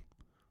season,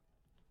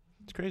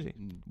 it's crazy.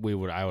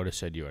 I would have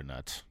said you are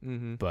nuts.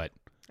 Mm-hmm. But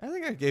I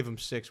think I gave them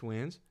 6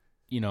 wins.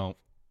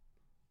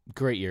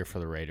 Great year for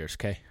the Raiders.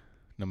 Okay,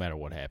 no matter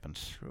what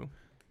happens. True.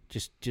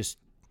 Just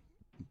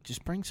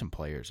bring some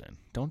players in.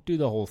 Don't do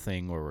the whole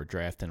thing where we're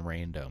drafting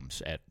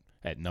randoms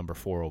at number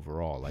 4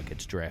 overall, like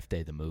it's Draft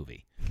Day the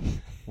movie.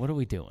 What are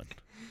we doing?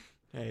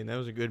 Hey, that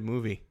was a good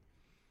movie.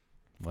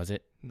 Was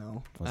it?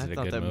 No. Was it a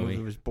thought good that movie?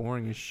 was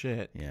boring as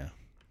shit. Yeah.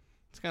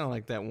 It's kind of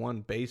like that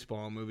one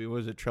baseball movie.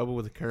 Was it Trouble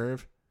with a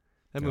Curve?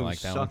 That You movie like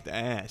that sucked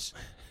ass.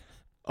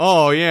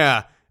 Oh,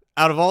 yeah.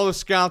 Out of all the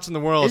scouts in the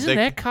world. Isn't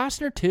that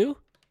Costner too?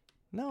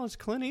 No, it's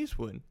Clint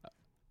Eastwood.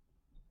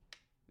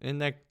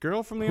 And that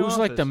girl from The Who's Office.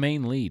 like the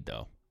main lead,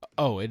 though?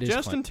 Oh, it is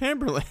Justin Clint.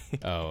 Timberlake.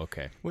 Oh,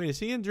 okay. Wait, is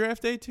he in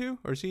Draft Day too?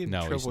 Or is he in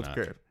No, Trouble he's with not.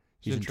 the Curve?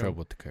 He's in trouble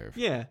with the curve.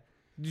 Yeah.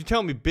 You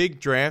tell me big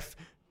draft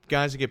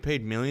guys that get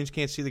paid millions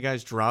can't see the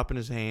guys dropping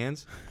his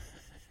hands?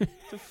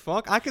 The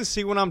fuck? I can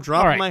see when I'm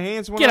dropping my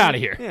hands. When Get out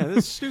of here. Yeah,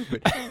 that's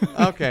stupid.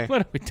 Okay.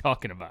 What are we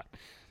talking about?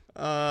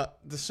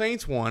 The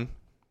Saints won.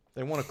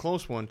 They won a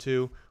close one,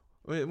 too.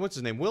 What's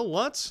his name? Will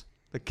Lutz?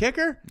 The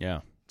kicker?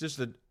 Yeah. Just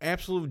an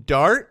absolute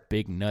dart.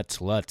 Big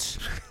nuts Lutz.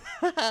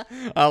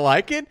 I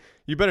like it.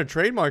 You better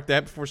trademark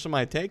that before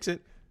somebody takes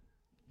it.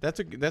 That's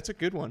a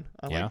good one.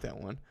 I like that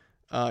one.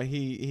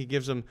 He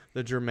gives them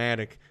the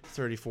dramatic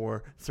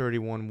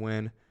 34-31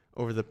 win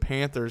over the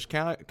Panthers.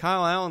 Kyle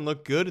Allen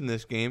looked good in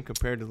this game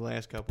compared to the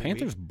last couple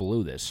Panthers weeks.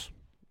 blew this.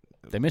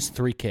 They missed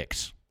 3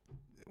 kicks.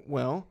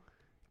 Well,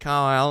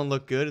 Kyle Allen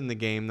looked good in the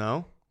game,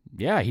 though.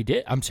 Yeah, he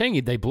did. I'm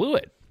saying they blew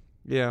it.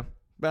 Yeah.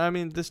 But, I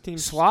mean, this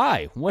team's...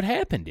 Sly, what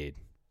happened, dude?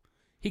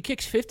 He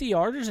kicks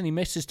 50-yarders and he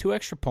misses 2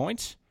 extra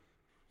points?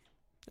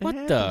 What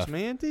happens,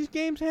 man? These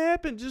games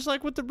happen. Just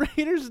like with the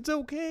Raiders, it's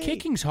okay.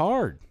 Kicking's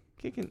hard.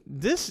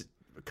 This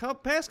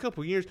past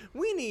couple years,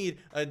 we need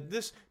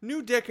this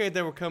new decade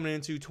that we're coming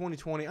into,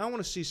 2020. I want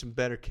to see some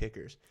better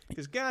kickers.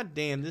 Because,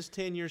 goddamn, this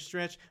 10-year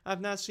stretch,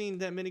 I've not seen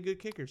that many good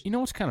kickers. You know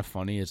what's kind of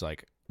funny is,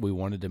 like, we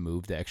wanted to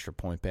move the extra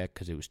point back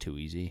because it was too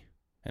easy.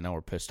 And now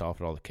we're pissed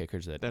off at all the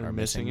kickers that are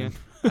missing it.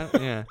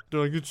 Yeah. They're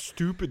like, it's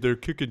stupid. They're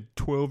kicking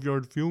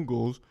 12-yard field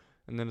goals.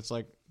 And then it's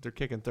like they're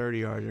kicking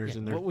 30-yarders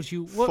and they're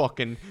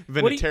fucking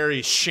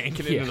Vinatieri shanking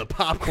it into the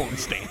popcorn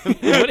stand.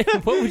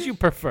 what would you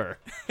prefer?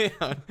 Yeah.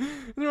 And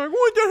they're like,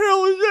 what the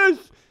hell is this?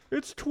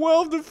 It's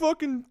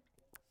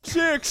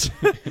 12-6.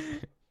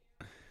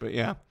 But,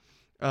 yeah.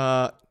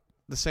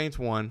 The Saints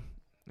won,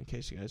 in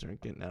case you guys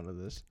aren't getting out of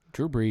this.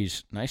 Drew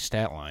Brees, nice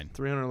stat line.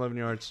 311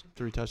 yards,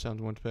 3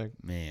 touchdowns, 1 pick.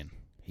 Man,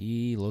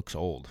 he looks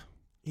old.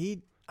 The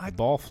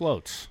ball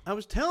floats. I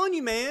was telling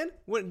you, man.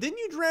 Didn't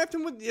you draft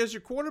him as your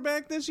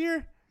quarterback this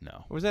year?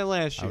 No. Or was that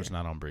last year? I was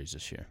not on Brees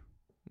this year.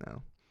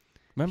 No.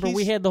 Remember,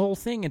 we had the whole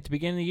thing at the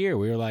beginning of the year.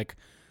 We were like,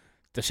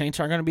 the Saints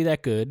aren't going to be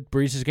that good.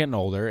 Brees is getting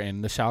older,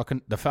 and the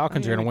Falcons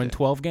are going to win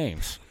 12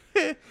 games.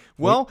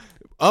 Well,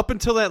 up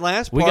until that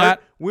last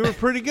part, we were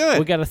pretty good.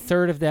 We got a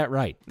third of that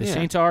right. The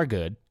Saints are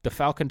good. The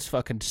Falcons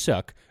fucking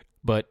suck,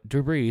 but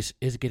Drew Brees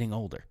is getting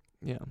older.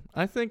 Yeah.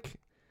 I think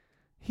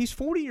he's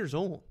 40 years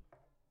old.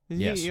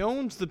 Yes. He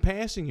owns the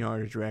passing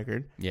yardage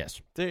record. Yes.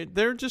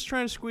 They're just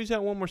trying to squeeze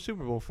out one more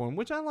Super Bowl for him,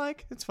 which I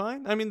like. It's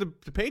fine. I mean, the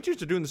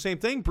Patriots are doing the same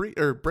thing.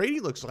 Brady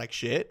looks like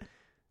shit.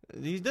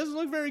 He doesn't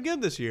look very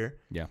good this year.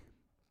 Yeah.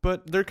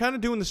 But they're kind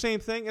of doing the same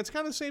thing. It's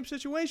kind of the same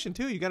situation,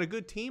 too. You got a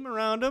good team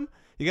around them.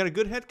 You got a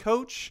good head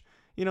coach.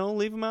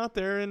 Leave them out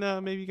there, and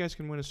maybe you guys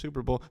can win a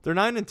Super Bowl. They're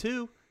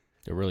 9-2.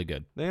 They're really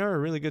good. They are a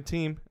really good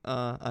team.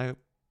 I'm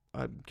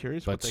curious what they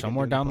can do. But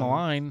somewhere down the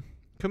line,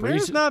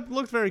 Kamara's not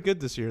looked very good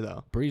this year,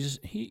 though.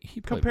 Brees, he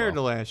played compared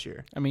well to last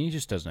year. I mean, he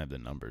just doesn't have the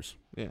numbers.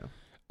 Yeah.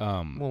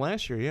 Well,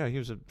 last year, yeah, he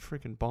was a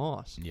freaking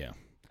boss. Yeah.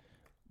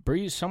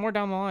 Brees, somewhere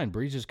down the line,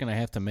 Brees is going to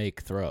have to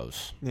make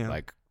throws. Yeah.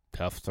 Like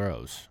tough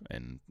throws.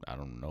 And I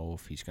don't know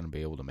if he's going to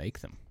be able to make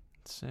them.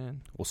 It's sad.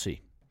 We'll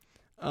see.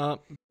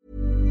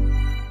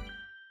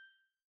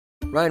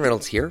 Ryan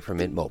Reynolds here from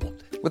Mint Mobile.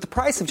 With the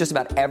price of just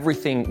about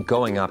everything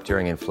going up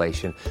during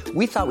inflation,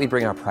 we thought we'd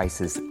bring our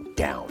prices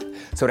down.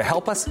 So to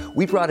help us,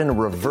 we brought in a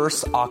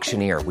reverse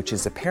auctioneer, which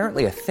is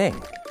apparently a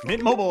thing.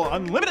 Mint Mobile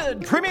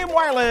Unlimited Premium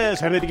Wireless.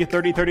 How to get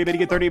 30, 30, bit to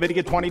get 30, bit to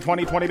get 20,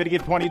 20, 20, bit to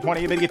get 20,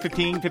 20, bit to get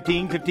 15,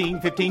 15,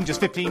 15, 15,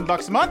 just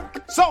 $15 a month?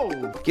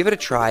 Sold! Give it a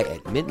try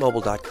at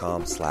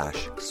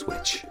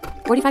mintmobile.com/switch.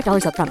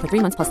 $45 up front for 3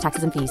 months plus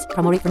taxes and fees.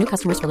 Promo rate for new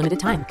customers for limited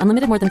time.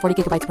 Unlimited more than 40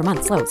 gigabytes per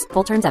month slows.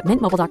 Full terms at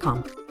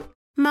mintmobile.com.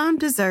 Mom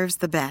deserves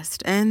the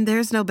best, and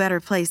there's no better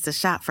place to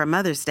shop for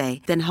Mother's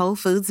Day than Whole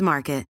Foods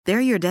Market. They're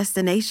your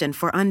destination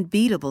for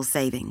unbeatable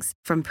savings,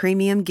 from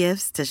premium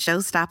gifts to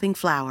show-stopping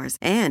flowers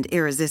and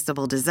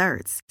irresistible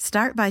desserts.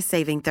 Start by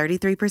saving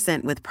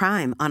 33% with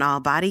Prime on all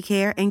body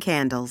care and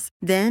candles.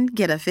 Then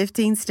get a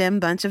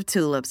 15-stem bunch of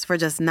tulips for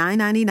just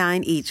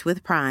 $9.99 each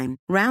with Prime.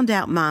 Round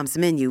out Mom's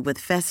menu with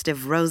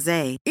festive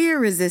rosé,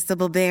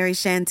 irresistible berry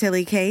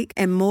chantilly cake,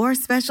 and more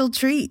special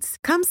treats.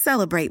 Come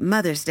celebrate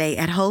Mother's Day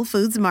at Whole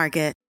Foods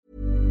Market.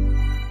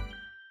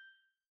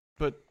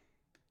 But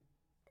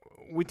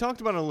we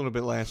talked about it a little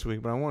bit last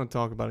week, but I want to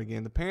talk about it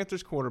again. The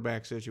Panthers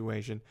quarterback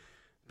situation.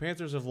 The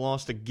Panthers have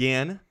lost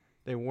again.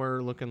 They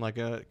were looking like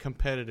a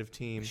competitive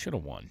team. Should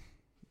have won.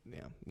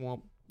 Yeah,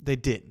 well, they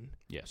didn't.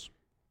 Yes.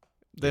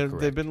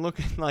 They've been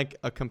looking like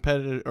a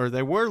competitive, or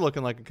they were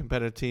looking like a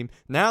competitive team.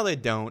 Now they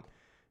don't.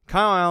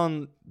 Kyle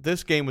Allen,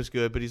 this game was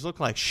good, but he's looked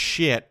like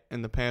shit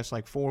in the past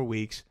 4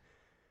 weeks.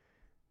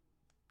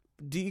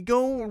 Do you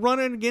go run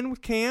it again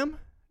with Cam?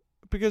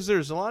 Because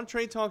there's a lot of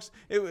trade talks.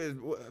 It was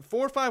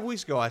 4 or 5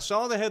 weeks ago. I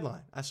saw the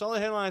headline.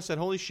 I said,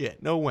 holy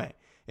shit, no way.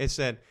 It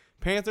said,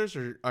 Panthers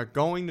are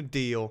going to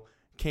deal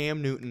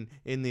Cam Newton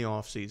in the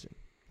offseason.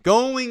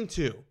 Going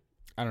to.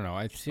 I don't know.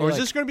 Or is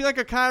this going to be like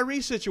a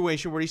Kyrie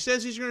situation where he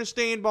says he's going to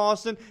stay in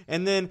Boston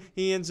and then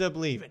he ends up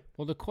leaving?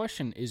 Well, the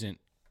question isn't,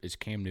 is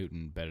Cam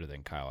Newton better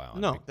than Kyle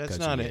Allen? No, that's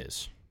not it.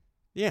 Is.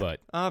 Yeah, but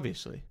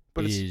obviously.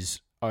 But is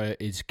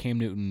Cam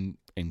Newton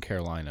in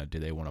Carolina, do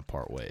they want to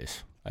part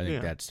ways? I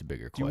think that's the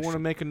bigger question. Do you want to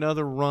make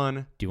another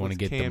run? Do you want to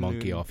get Cam the monkey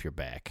Newton off your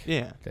back?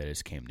 Yeah. That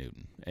is Cam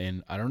Newton.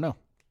 And I don't know.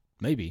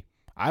 Maybe.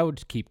 I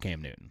would keep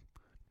Cam Newton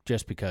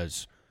just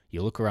because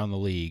you look around the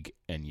league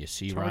and you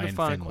see Ryan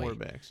Finley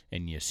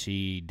and you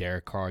see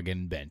Derek Carr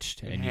getting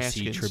benched and you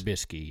see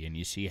Trubisky and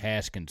you see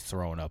Haskins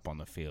throwing up on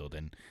the field,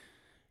 and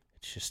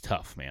it's just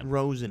tough, man.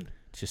 Rosen.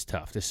 It's just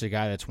tough. This is a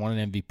guy that's won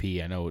an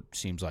MVP. I know it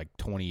seems like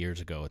 20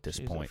 years ago at this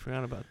point. I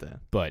forgot about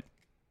that. But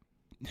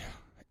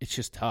it's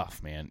just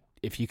tough, man.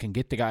 If you can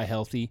get the guy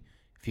healthy,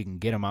 if you can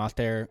get him out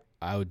there,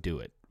 I would do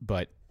it.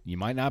 But you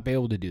might not be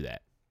able to do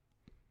that.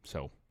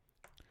 So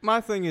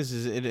my thing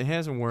is it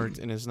hasn't worked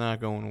and it's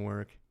not going to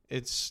work.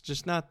 It's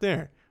just not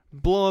there.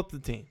 Blow up the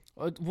team.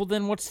 Well,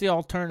 then what's the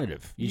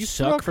alternative? You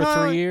suck for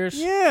 3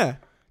 years? Yeah.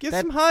 Get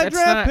some high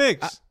draft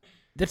picks.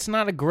 That's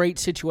not a great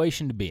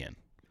situation to be in.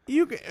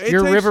 You're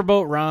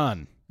Riverboat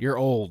Ron. You're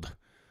old.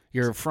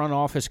 You're front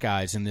office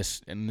guys in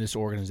this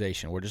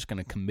organization. We're just going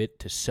to commit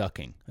to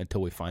sucking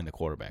until we find the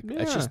quarterback. Yeah.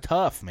 That's just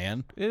tough,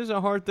 man. It is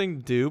a hard thing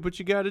to do, but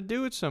you got to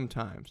do it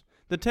sometimes.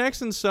 The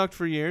Texans sucked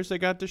for years. They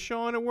got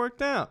Deshaun. It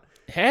worked out.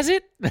 Has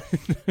it?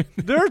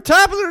 They're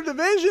top of their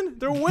division.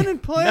 They're winning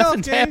playoff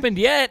Nothing's games. happened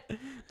yet.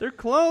 They're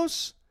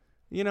close.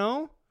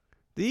 The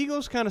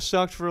Eagles kind of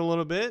sucked for a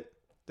little bit.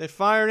 They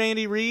fired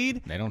Andy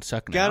Reid. They don't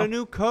suck now. Got a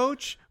new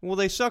coach. Well,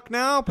 they suck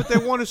now, but they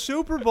won a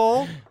Super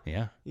Bowl.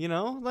 Yeah.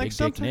 Like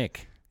Big Dick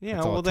Nick. Yeah,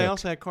 That's well, they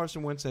also had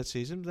Carson Wentz that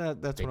season.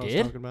 That's what I was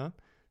talking about.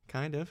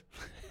 Kind of.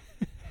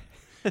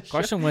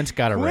 Carson Wentz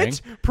got a ring.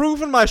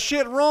 Proving my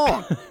shit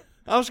wrong.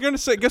 I was going to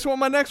say, guess what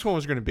my next one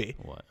was going to be?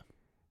 What?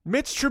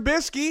 Mitch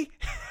Trubisky.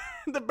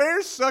 The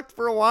Bears sucked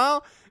for a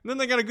while, and then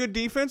they got a good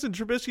defense, and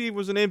Trubisky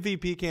was an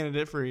MVP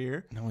candidate for a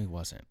year. No, he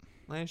wasn't.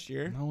 Last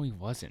year. No, he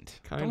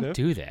wasn't. Don't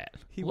do that.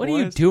 What are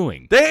you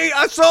doing?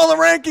 I saw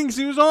the rankings.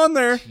 He was on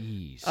there.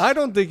 Jeez. I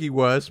don't think he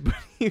was, but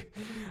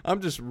I'm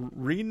just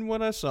reading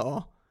what I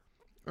saw.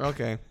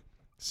 Okay.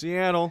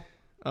 Seattle.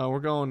 We're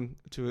going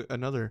to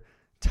another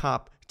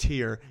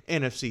top-tier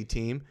NFC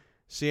team.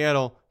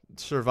 Seattle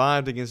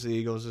survived against the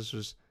Eagles. This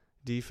was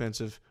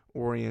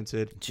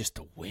defensive-oriented. Just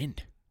the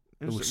wind.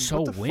 It was what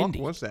so the windy.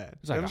 Fuck was that? It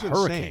was like that a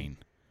hurricane.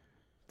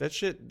 That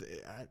shit.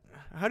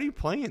 How do you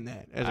play in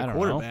that as a I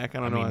quarterback?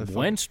 don't know. know.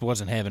 Wentz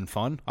wasn't having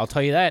fun. I'll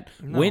tell you that.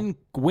 No.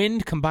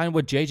 Wind combined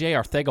with J.J.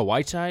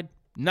 Arcega-Whiteside,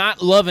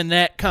 not loving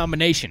that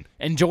combination.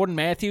 And Jordan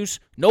Matthews,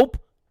 nope.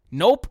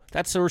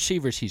 That's the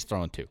receivers he's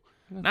throwing to.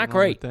 Not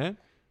great. That.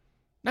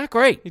 Not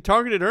great. He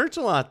targeted Ertz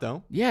a lot,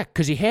 though. Yeah,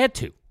 because he had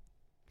to.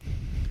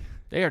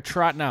 They are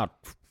trotting out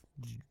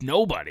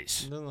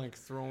nobodies. And then,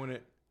 throwing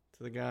it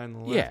to the guy on the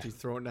left. Yeah. You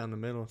throw it down the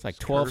middle. It's like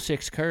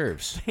 12-6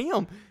 curves.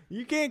 Damn.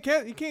 You can't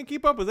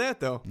keep up with that,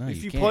 though. No, if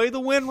you you can't. play the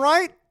wind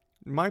right,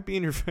 it might be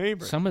in your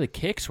favor. Some of the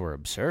kicks were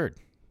absurd.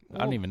 I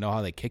don't even know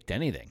how they kicked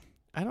anything.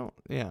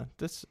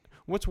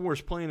 What's worse,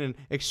 playing in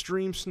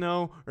extreme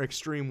snow or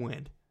extreme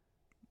wind?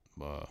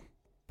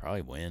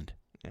 Probably wind.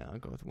 Yeah, I'll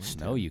go with wind.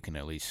 Snow, you can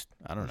at least,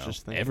 I don't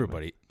know.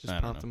 Everybody. Just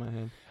popped in my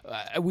head.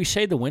 We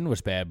say the wind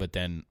was bad, but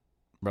then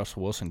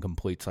Russell Wilson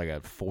completes like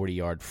a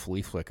 40-yard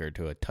flea flicker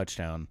to a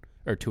touchdown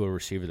or to a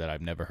receiver that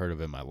I've never heard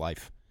of in my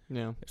life.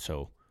 Yeah.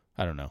 So,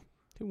 I don't know.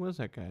 Who was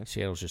that guy?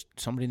 Seattle's just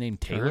somebody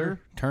named Taylor?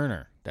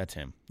 Turner. That's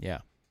him. Yeah.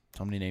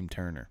 Somebody named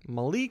Turner.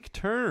 Malik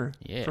Turner.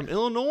 Yeah. From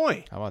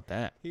Illinois. How about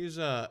that? He was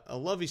a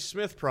Lovie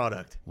Smith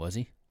product. Was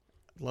he?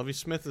 Lovie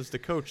Smith is the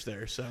coach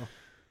there, so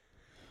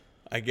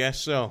I guess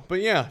so.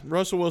 But yeah,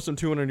 Russell Wilson,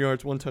 200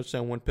 yards, 1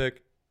 touchdown, 1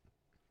 pick.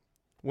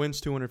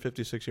 Wins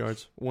 256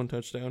 yards, 1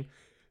 touchdown,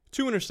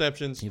 2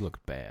 interceptions. He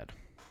looked bad.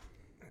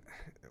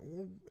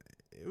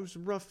 it was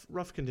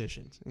rough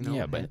conditions. You know?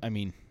 Yeah, but I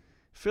mean,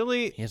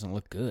 Philly. He hasn't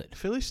looked good.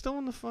 Philly's still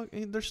in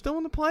they're still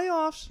in the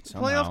playoffs.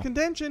 Somehow. Playoff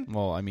contention.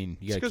 Well, I mean,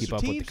 you got to keep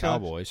up with the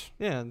Cowboys.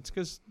 Yeah, it's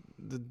because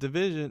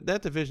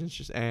that division's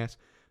just ass.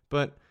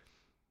 But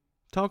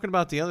talking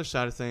about the other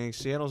side of things,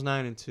 Seattle's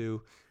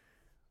 9-2.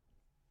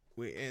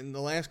 In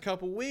the last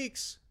couple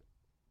weeks,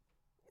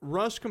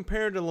 Russ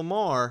compared to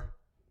Lamar's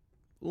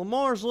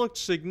looked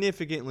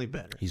significantly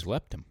better. He's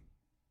leapt him.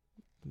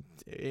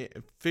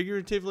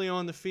 Figuratively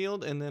on the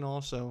field and then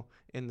also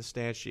in the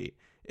stat sheet.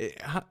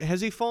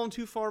 Has he fallen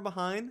too far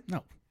behind?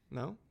 No.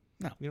 No?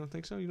 No. You don't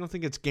think so? You don't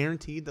think it's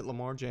guaranteed that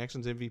Lamar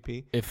Jackson's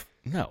MVP?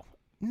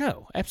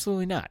 No,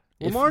 absolutely not.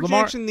 Lamar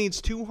Jackson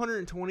needs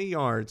 220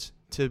 yards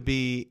to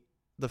be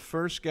the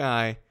first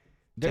guy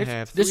to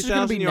have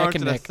 3,000 yards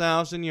and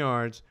 1,000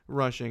 yards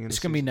rushing. It's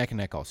going to be neck and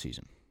neck all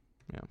season.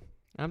 Yeah.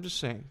 I'm just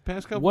saying.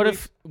 Past couple What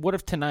weeks,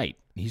 if tonight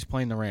he's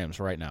playing the Rams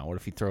right now? What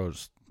if he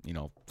throws,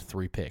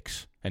 3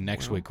 picks and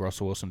next week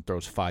Russell Wilson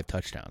throws 5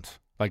 touchdowns?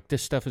 Like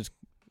this stuff is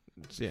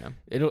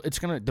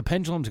the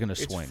pendulum's going to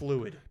swing. It's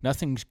fluid.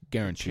 Nothing's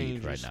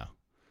guaranteed right now.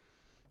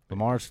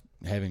 Lamar's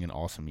having an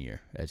awesome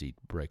year as he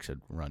breaks a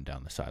run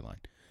down the sideline.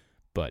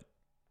 But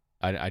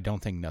I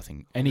don't think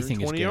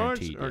anything is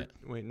guaranteed yet.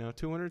 Wait, no,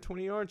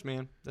 220 yards,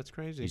 man. That's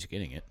crazy. He's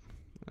getting it.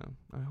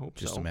 I hope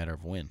Just a matter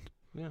of when.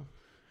 Yeah.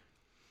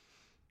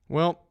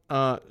 Well,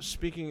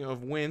 speaking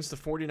of wins, the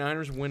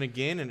 49ers win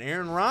again. And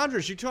Aaron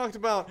Rodgers, you talked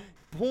about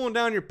pulling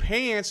down your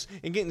pants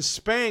and getting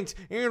spanked.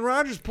 Aaron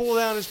Rodgers pulled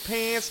down his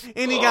pants,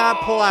 and he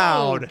got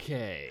plowed.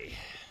 Okay.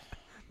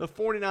 The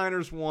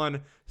 49ers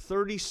won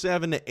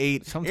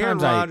 37-8.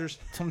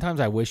 Sometimes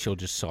I wish you'll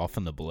just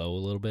soften the blow a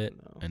little bit,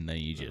 and then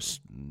you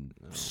just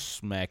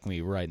smack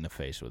me right in the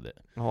face with it.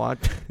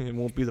 It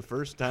won't be the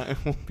first time.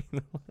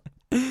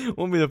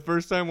 Won't be the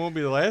first time. Won't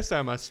be the last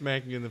time I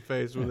smack you in the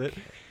face with it.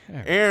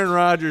 Right. Aaron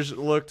Rodgers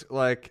looked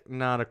like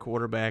not a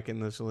quarterback in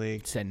this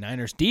league. It's that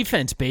Niners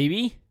defense,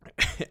 baby.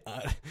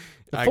 The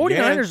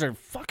 49ers are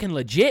fucking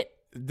legit.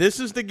 This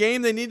is the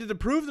game they needed to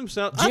prove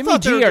themselves. Jimmy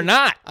G or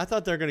not. I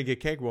thought they were going to get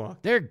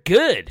cakewalked. They're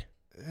good.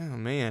 Oh,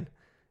 man.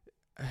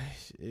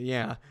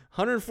 Yeah.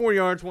 104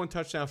 yards, 1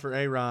 touchdown for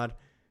A-Rod.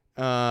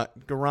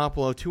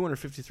 Garoppolo,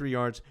 253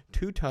 yards,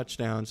 2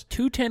 touchdowns.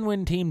 2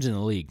 10-win teams in the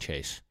league,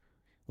 Chase.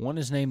 One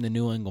is named the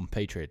New England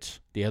Patriots.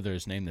 The other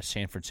is named the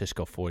San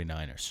Francisco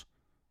 49ers.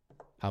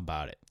 How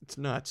about it? It's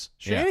nuts.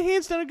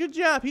 Shanahan's done a good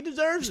job. He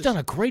deserves it. He's done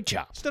a great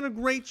job. He's done a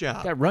great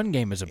job. That run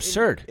game is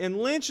absurd. And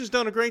Lynch has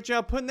done a great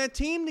job putting that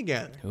team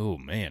together. Oh,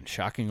 man.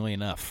 Shockingly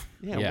enough.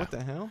 Yeah, what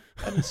the hell?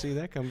 I didn't see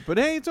that coming. But,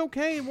 hey, it's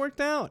okay. It worked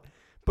out.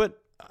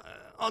 But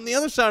on the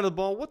other side of the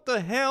ball, what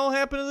the hell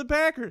happened to the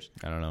Packers?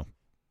 I don't know.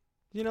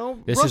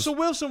 Russell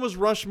Wilson was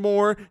rushed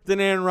more than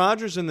Aaron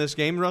Rodgers in this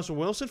game. Russell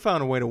Wilson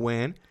found a way to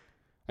win.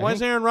 Why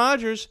is Aaron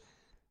Rodgers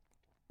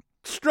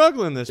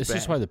struggling this bad?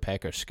 This is why the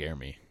Packers scare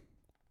me,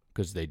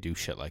 because they do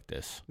shit like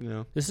this.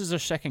 Yeah. This is their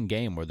second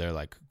game where they're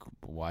like,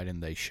 why didn't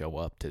they show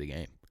up to the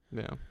game?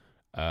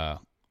 Yeah.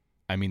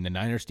 I mean, the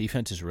Niners'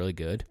 defense is really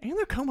good. And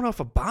they're coming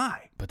off a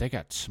bye. But they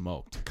got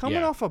smoked.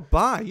 Coming off a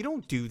bye. You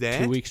don't do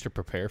that. 2 weeks to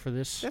prepare for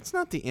this. That's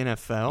not the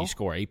NFL. You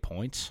score 8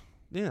 points.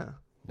 Yeah.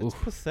 It's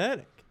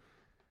pathetic.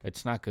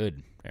 It's not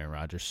good, Aaron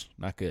Rodgers.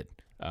 Not good.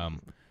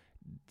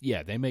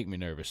 Yeah, they make me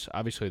nervous.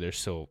 Obviously, they're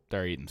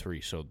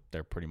 8-3, so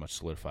they're pretty much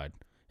solidified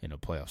in a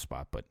playoff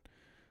spot. But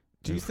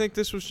do you think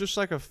this was just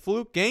like a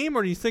fluke game,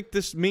 or do you think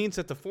this means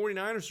that the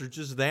 49ers are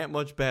just that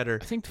much better?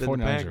 I think the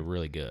 49ers are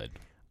really good.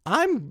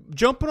 I'm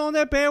jumping on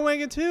that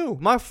bandwagon, too.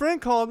 My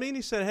friend called me, and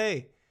he said,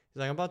 hey,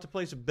 I'm about to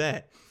place a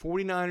bet.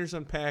 49ers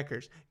on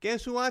Packers.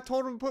 Guess who I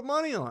told him to put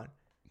money on?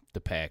 The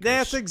Packers.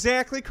 That's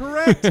exactly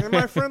correct. And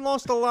my friend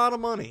lost a lot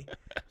of money.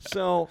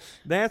 So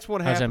that's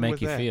what happened. How does that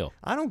make you feel?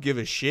 I don't give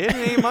a shit.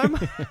 It ain't my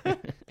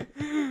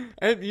money.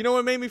 And you know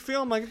what made me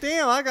feel? I'm like,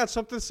 damn, I got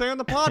something to say on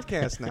the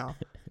podcast now.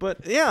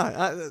 But,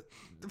 yeah,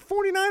 the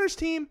 49ers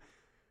team,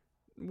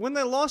 when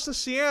they lost to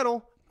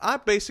Seattle, I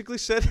basically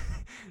said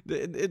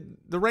the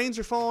reins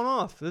are falling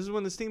off. This is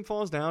when this team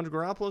falls down.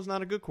 Garoppolo's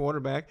not a good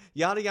quarterback,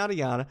 yada, yada,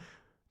 yada.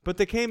 But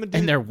they came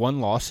and their one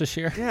loss this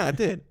year? Yeah, I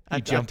did.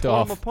 I jumped tore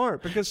off them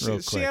apart because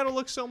Seattle quick.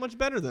 looks so much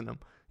better than them.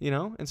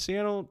 And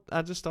Seattle,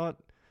 I just thought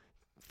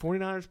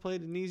 49ers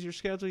played an easier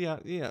schedule.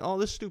 Yeah, all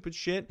this stupid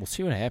shit. We'll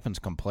see what happens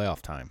come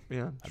playoff time.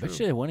 Yeah, I bet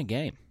you they win a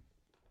game.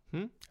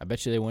 I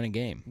bet you they win a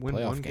game. Win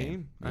playoff one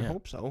game? Yeah. I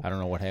hope so. I don't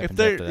know what happens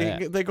after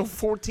that. If they go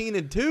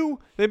 14-2,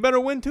 they better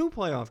win 2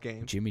 playoff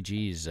games. Jimmy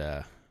G's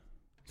going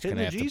to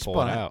have G to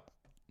pull it out.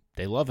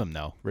 They love him,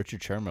 though.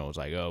 Richard Sherman was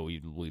like, oh,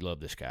 we love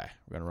this guy.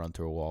 We're going to run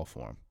through a wall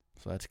for him.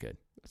 So that's good.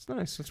 That's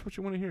nice. That's what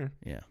you want to hear.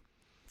 Yeah.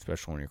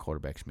 Especially when your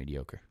quarterback's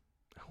mediocre.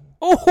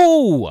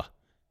 Oh!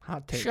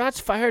 Hot take. Shots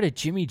fired at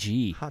Jimmy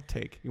G. Hot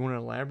take. You want to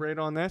elaborate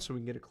on that so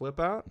we can get a clip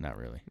out? Not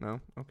really. No?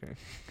 Okay.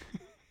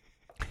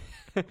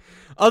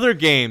 Other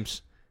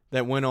games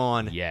that went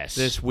on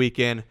this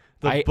weekend.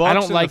 The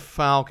Bucs and the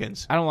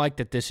Falcons. I don't like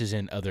that this is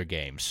in other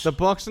games. The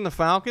Bucs and the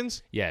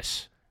Falcons?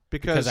 Yes.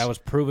 Because I was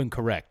proven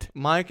correct.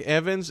 Mike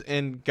Evans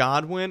and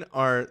Godwin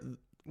are,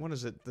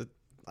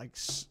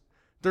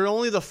 They're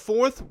only the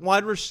 4th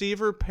wide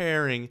receiver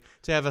pairing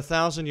to have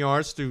 1,000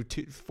 yards through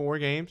 4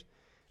 games.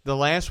 The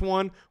last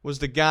one was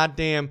the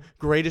goddamn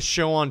greatest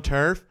show on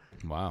turf.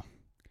 Wow.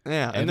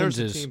 Yeah, and there's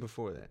a team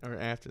before that, or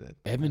after that.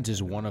 Evans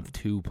is one of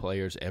 2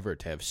 players ever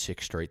to have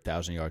 6 straight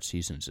 1,000-yard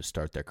seasons to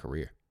start their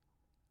career.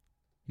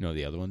 You know who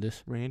the other one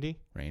is? Randy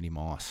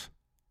Moss.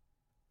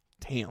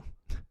 Damn.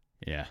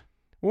 Yeah.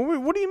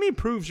 Well, what do you mean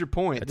proves your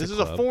point? That's this is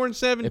club. a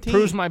 4-7 It team.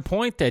 proves my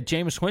point that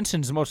Jameis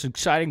Winston's the most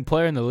exciting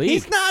player in the league.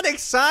 He's not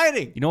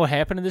exciting. You know what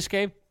happened in this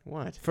game?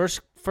 What?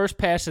 First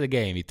pass of the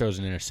game, he throws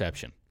an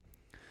interception.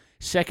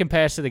 Second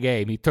pass of the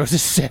game, he throws a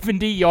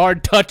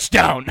 70-yard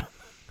touchdown.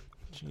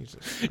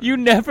 Jesus. You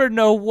never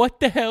know what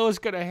the hell is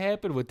going to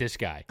happen with this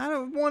guy. I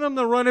don't want him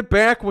to run it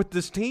back with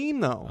this team,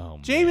 though. Oh,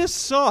 Jameis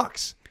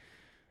sucks.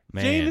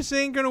 Man. Jameis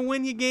ain't going to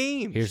win you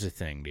games. Here's the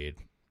thing, dude.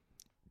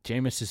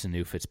 Jameis is the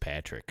new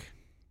Fitzpatrick.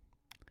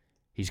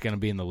 He's going to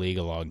be in the league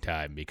a long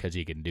time because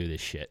he can do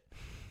this shit.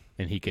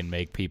 And he can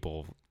make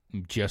people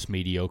just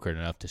mediocre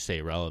enough to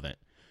stay relevant.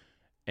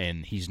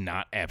 And he's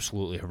not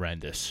absolutely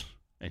horrendous.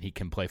 And he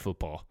can play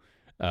football.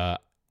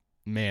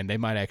 Man, they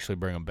might actually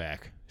bring him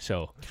back.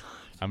 So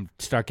I'm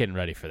start getting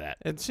ready for that.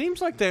 It seems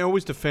like they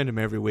always defend him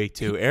every week,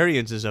 too.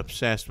 Arians is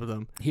obsessed with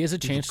him. He has a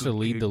chance to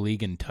lead the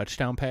league in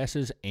touchdown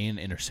passes and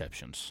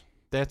interceptions.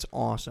 That's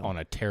awesome. On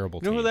a terrible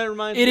team. You know who that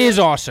reminds me of? It is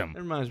awesome. That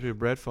reminds me of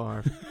Brett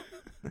Favre.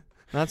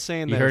 Not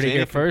saying you that. You heard it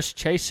here first.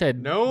 Chase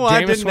said no, I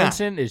did Jameis not.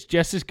 Winston is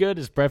just as good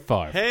as Brett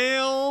Favre.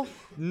 Hell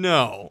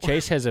no.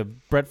 Chase has a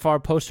Brett Favre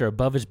poster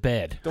above his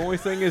bed. The only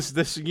thing is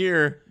this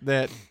year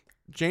that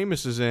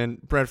Jameis is in,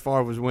 Brett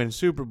Favre was winning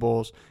Super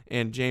Bowls,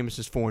 and Jameis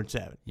is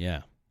 4-7.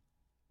 Yeah.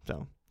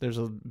 So there's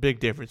a big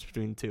difference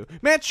between the two.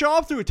 Matt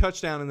Schaub threw a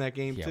touchdown in that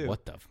game, too. Yeah,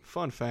 what the?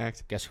 Fun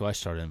fact. Guess who I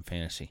started in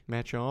fantasy?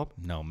 Matt Schaub?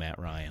 No, Matt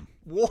Ryan.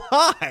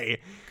 Why?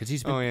 Because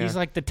he's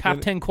like the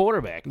top 10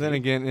 quarterback. Then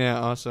again, yeah,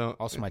 also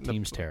my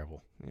team's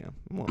terrible. Yeah.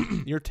 Well,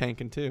 you're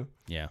tanking, too.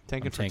 Yeah.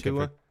 Tanking for tanking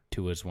Tua? for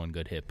Tua's one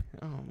good hip.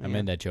 Oh, man. I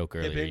made that joke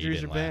earlier. Hip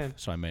injuries you didn't are laugh, bad.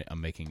 so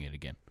I'm making it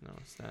again. No,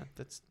 it's not.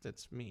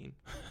 That's mean.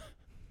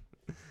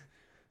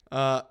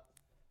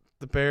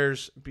 The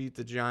Bears beat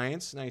the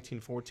Giants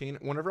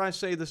 19-14. Whenever I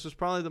say this was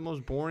probably the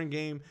most boring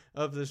game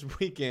of this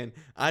weekend,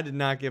 I did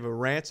not give a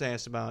rat's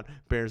ass about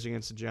Bears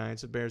against the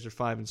Giants. The Bears are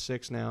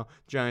 5-6 now.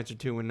 Giants are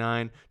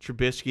 2-9.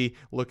 Trubisky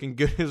looking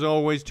good as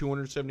always.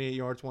 278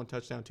 yards, 1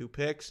 touchdown, 2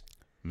 picks.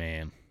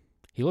 Man,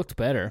 he looked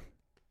better.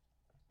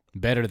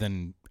 Better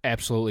than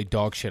absolutely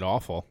dog shit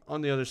awful.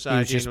 On the other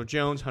side, Daniel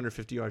Jones,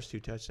 150 yards,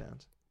 2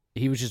 touchdowns.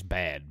 He was just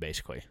bad,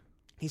 basically.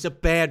 He's a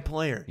bad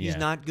player. Yeah. He's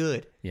not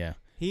good. Yeah.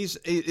 He's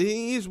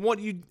what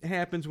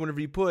happens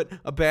whenever you put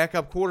a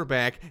backup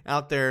quarterback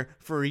out there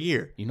for a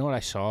year. You know what I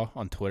saw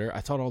on Twitter?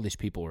 I thought all these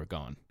people were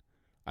gone.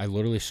 I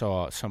literally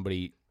saw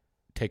somebody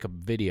take a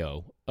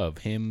video of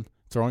him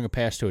throwing a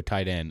pass to a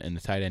tight end and the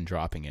tight end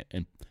dropping it,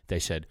 and they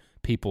said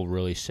people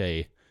really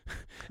say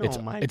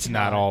it's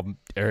not all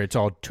or it's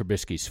all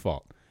Trubisky's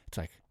fault. It's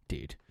like,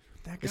 dude,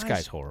 this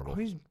guy's horrible. Oh,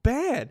 he's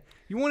bad.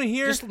 You want to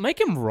hear? Just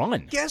make him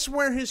run. Guess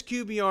where his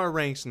QBR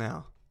ranks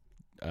now?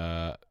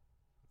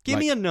 Give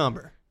like, me a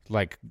number.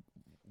 Like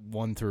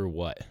 1 through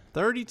what?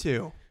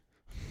 32.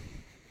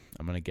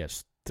 I'm going to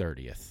guess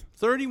 30th.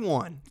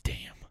 31. Damn.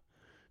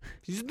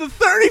 He's the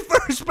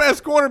 31st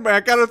best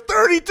quarterback out of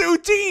 32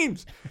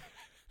 teams.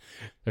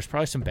 There's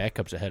probably some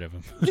backups ahead of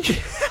him. Yeah,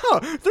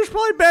 there's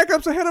probably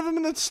backups ahead of him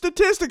in the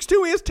statistics,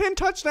 too. He has 10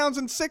 touchdowns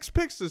and 6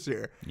 picks this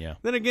year. Yeah.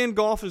 Then again,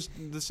 Goff is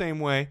the same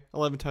way.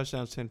 11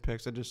 touchdowns, 10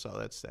 picks. I just saw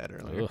that stat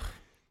earlier. Ugh,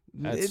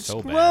 that's it's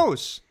so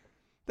gross. Bad.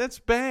 That's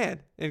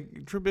bad.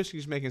 And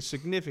Trubisky's making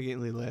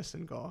significantly less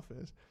than Goff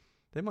is.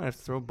 They might have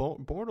to throw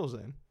Bortles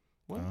in.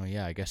 What? Oh,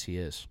 yeah, I guess he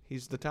is.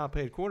 He's the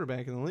top-paid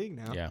quarterback in the league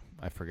now. Yeah,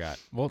 I forgot.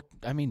 Well,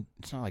 I mean,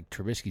 it's not like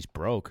Trubisky's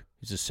broke.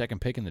 He's the second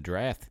pick in the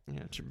draft.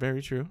 Yeah,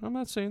 very true. I'm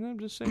not saying that. I'm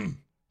just saying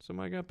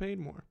somebody got paid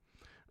more.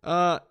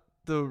 The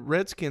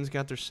Redskins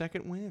got their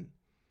second win.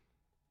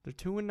 They're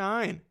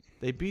 2-9.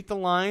 They beat the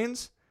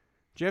Lions.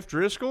 Jeff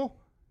Driscoll,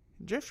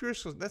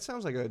 that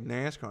sounds like a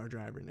NASCAR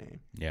driver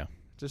name. Yeah.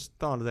 Just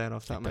thought of that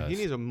off the top of my head. He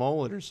needs a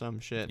mullet or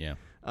some shit. Yeah.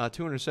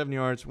 270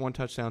 yards, 1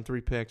 touchdown,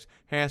 3 picks.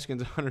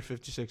 Haskins,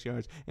 156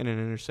 yards, and an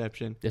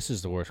interception. This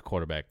is the worst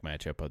quarterback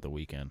matchup of the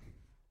weekend.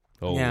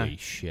 Holy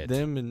shit.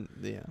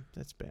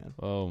 That's bad.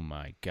 Oh,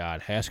 my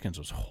God. Haskins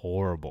was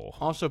horrible.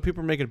 Also,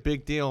 people are making a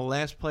big deal.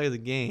 Last play of the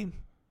game,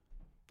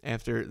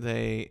 after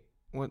they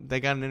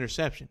got an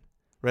interception.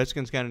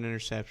 Redskins got an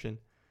interception.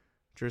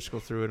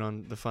 Driscoll threw it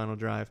on the final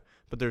drive.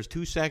 But there's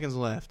 2 seconds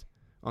left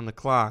on the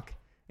clock.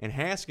 And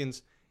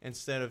Haskins,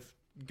 instead of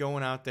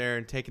going out there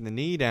and taking the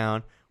knee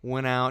down,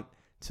 went out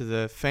to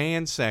the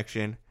fan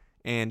section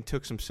and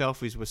took some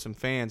selfies with some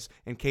fans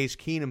in case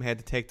Keenum had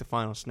to take the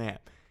final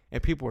snap.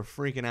 And people were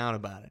freaking out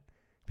about it.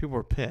 People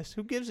were pissed.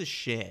 Who gives a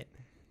shit?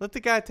 Let the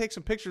guy take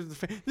some pictures of the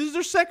fans. This is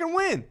their second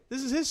win.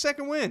 This is his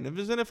second win of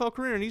his NFL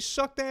career, and he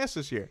sucked ass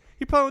this year.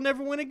 He probably will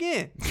never win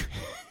again.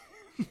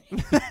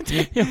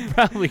 He'll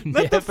probably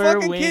never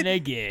win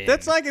again.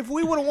 That's like if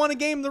we would have won a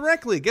game in the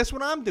rec league. Guess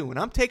what I'm doing?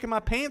 I'm taking my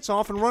pants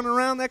off and running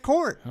around that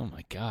court. Oh,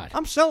 my God.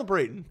 I'm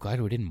celebrating.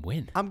 Glad we didn't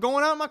win. I'm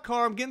going out in my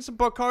car. I'm getting some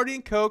Bacardi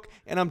and Coke,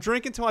 and I'm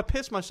drinking till I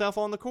piss myself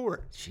on the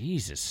court.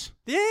 Jesus.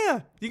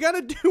 Yeah. You got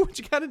to do what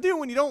you got to do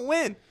when you don't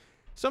win.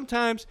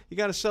 Sometimes you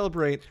got to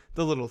celebrate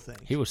the little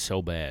things. He was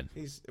so bad.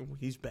 He's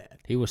bad.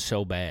 He was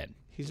so bad.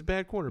 He's a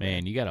bad quarterback.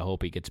 Man, you got to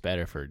hope he gets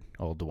better for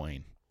old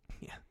Dwayne.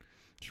 Yeah,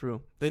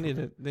 true. They need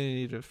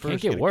to first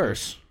Can't get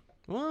worse.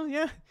 Well,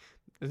 yeah.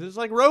 This is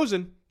like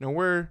Rosen.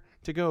 Nowhere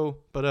to go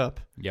but up.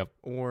 Yep.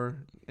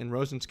 Or, in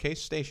Rosen's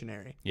case,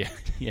 stationary. Yeah.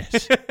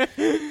 Yes.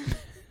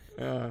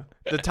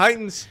 The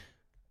Titans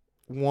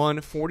won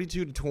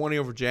 42-20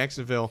 over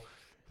Jacksonville.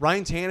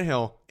 Ryan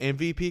Tannehill,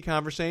 MVP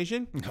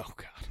conversation. Oh,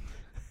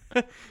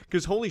 God.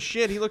 Because holy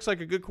shit, he looks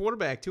like a good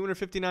quarterback.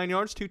 259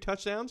 yards, 2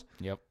 touchdowns.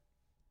 Yep.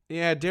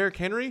 Yeah, Derrick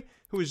Henry,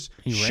 who was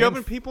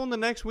shoving people in the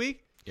next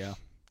week. Yeah,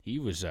 he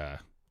was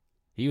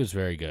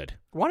very good.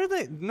 Why do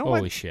they? Nobody,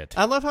 holy shit!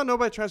 I love how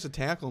nobody tries to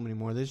tackle him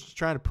anymore. They're just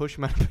trying to push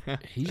him out of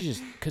bounds. He's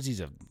just because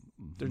he's a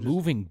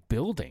moving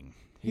building.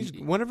 He's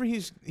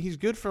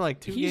good for like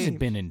 2 games. He's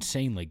been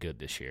insanely good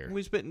this year.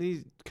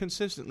 He's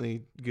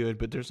consistently good,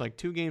 but there's like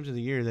 2 games of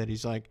the year that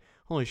he's like,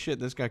 holy shit,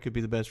 this guy could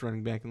be the best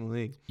running back in the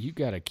league. You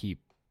gotta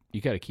keep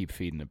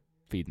feeding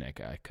that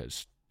guy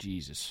because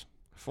Jesus.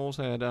 Foles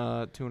had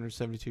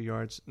 272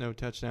 yards, no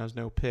touchdowns,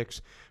 no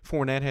picks.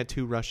 Fournette had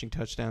 2 rushing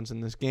touchdowns in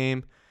this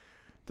game.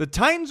 The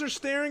Titans are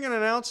staring at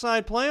an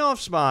outside playoff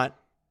spot,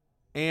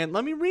 and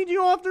let me read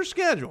you off their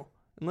schedule,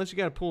 unless you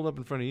got it pulled up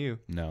in front of you.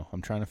 No,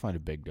 I'm trying to find a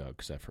big dog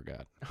because I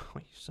forgot. Oh,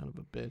 you son of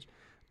a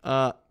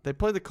bitch. They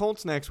play the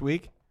Colts next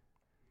week,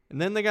 and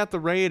then they got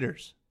the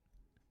Raiders,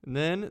 and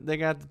then they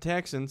got the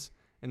Texans,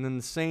 and then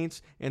the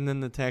Saints, and then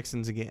the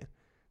Texans again.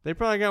 They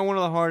probably got one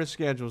of the hardest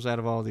schedules out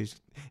of all these.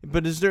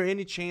 But is there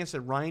any chance that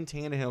Ryan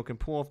Tannehill can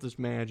pull off this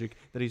magic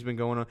that he's been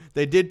going on?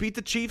 They did beat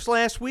the Chiefs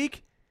last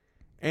week.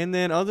 And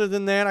then other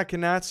than that, I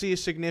cannot see a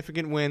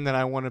significant win that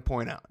I want to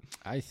point out.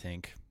 I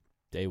think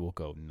they will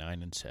go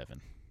 9-7.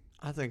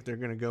 I think they're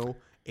going to go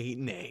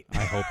 8-8. I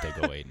hope they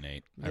go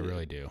 8-8. I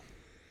really do.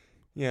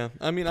 Yeah,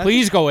 I mean,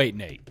 please go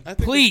 8-8.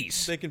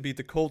 Please. They can beat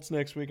the Colts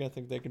next week. I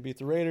think they can beat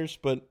the Raiders.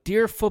 But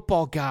dear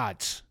football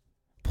gods,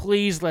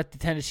 please let the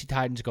Tennessee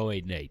Titans go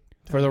 8-8.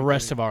 For the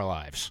rest of our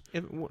lives.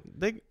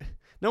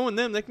 Knowing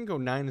them, they can go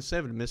 9-7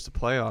 and miss the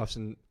playoffs,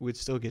 and we'd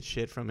still get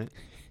shit from it.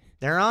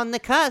 They're on the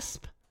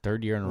cusp.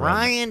 Third year in a row.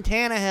 Ryan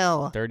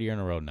Tannehill. Third year in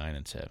a row,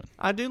 9-7.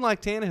 I do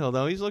like Tannehill,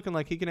 though. He's looking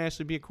like he can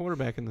actually be a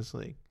quarterback in this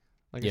league.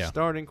 Like a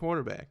starting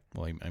quarterback.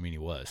 Well, he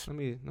was. Let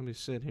me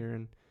sit here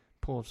and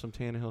pull up some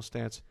Tannehill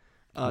stats.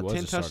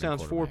 10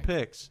 touchdowns, 4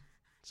 picks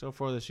so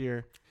far this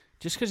year.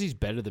 Just because he's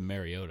better than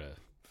Mariota.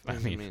 I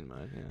mean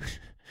much, yeah.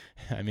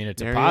 I mean,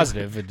 it's Mariota, a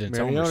positive. It's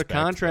Mariota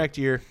contract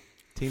year.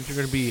 Teams are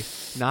going to be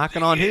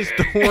knocking on his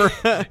door.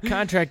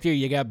 Contract year,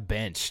 you got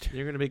benched.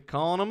 You're going to be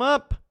calling him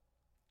up.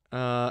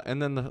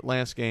 And then the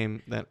last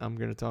game that I'm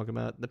going to talk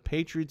about, the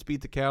Patriots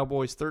beat the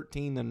Cowboys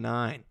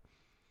 13-9.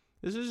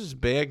 This is just a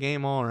bad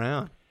game all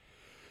around.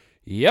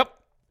 Yep.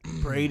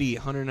 Brady,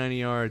 190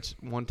 yards,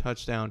 1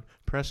 touchdown.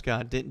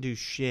 Prescott didn't do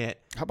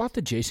shit. How about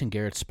the Jason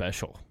Garrett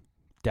special?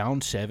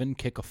 Down 7,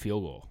 kick a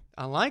field goal.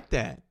 I like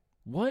that.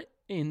 What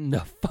in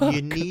the fuck?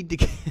 You need to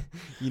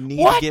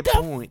get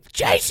points.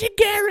 Jason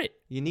Garrett.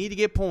 You need to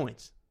get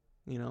points.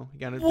 You know, you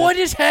got to. What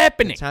is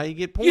happening? That's how you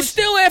get points. You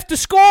still have to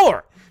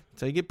score.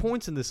 That's how you get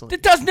points in this league.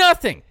 It does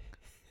nothing.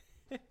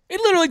 It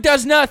literally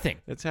does nothing.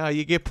 That's how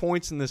you get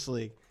points in this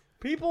league.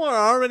 People are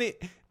already.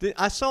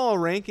 I saw a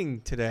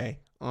ranking today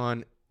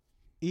on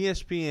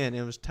ESPN.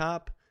 It was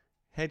top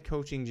head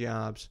coaching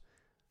jobs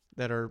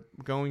that are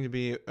going to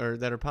be, or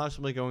that are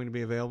possibly going to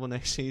be available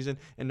next season,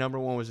 and number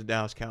 1 was the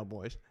Dallas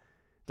Cowboys.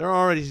 They're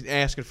already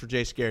asking for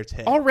Jason Garrett's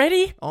head.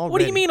 Already? What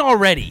do you mean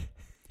already?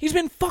 He's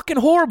been fucking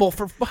horrible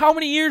for how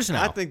many years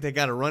now? I think they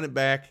got to run it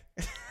back.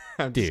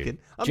 I'm just kidding.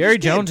 Jerry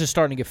Jones is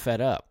starting to get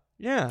fed up.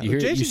 Yeah.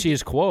 You see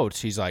his quotes.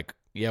 He's like,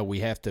 yeah, we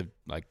have to,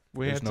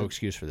 there's no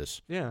excuse for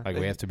this. Yeah.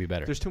 We have to be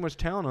better. There's too much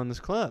talent on this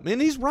club.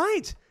 And he's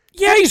right.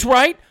 Yeah, he's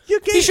right.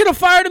 He should have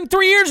fired him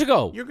 3 years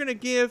ago. You're going to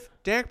give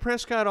Dak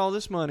Prescott all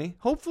this money.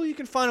 Hopefully you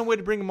can find a way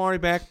to bring Amari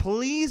back.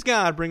 Please,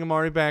 God, bring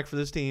Amari back for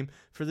this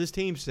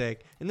team's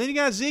sake. And then you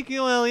got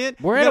Ezekiel Elliott.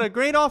 You got a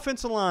great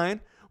offensive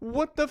line.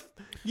 What the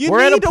you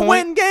need to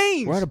win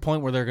games. We're at a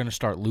point where they're going to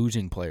start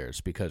losing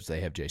players because they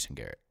have Jason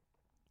Garrett.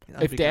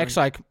 If Dak's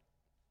like,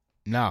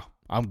 no,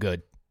 I'm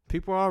good.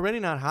 People are already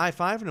not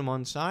high-fiving him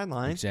on the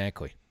sidelines.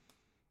 Exactly.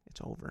 It's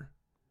over.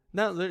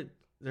 Now,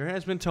 there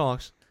has been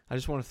talks. I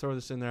just want to throw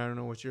this in there. I don't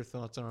know what your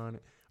thoughts are on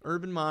it.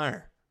 Urban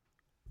Meyer.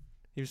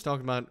 He was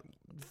talking about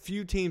a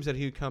few teams that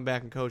he would come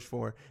back and coach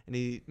for, and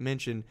he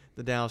mentioned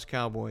the Dallas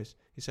Cowboys.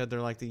 He said they're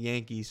like the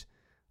Yankees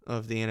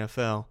of the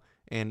NFL,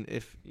 and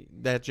if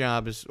that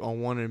job is a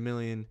 1 in a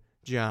million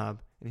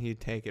job, and he'd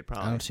take it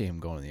probably. I don't see him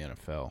going to the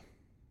NFL.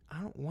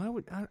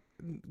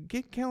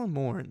 Get Kellen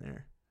Moore in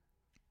there?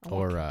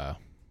 I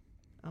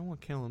want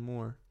Kellen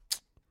Moore.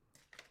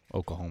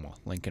 Oklahoma,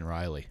 Lincoln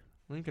Riley.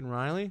 Lincoln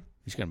Riley?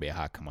 He's going to be a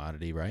hot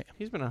commodity, right?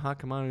 He's been a hot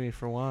commodity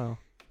for a while.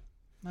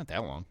 Not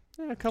that long.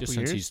 Yeah, a couple Just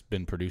years. since he's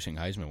been producing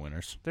Heisman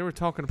winners. They were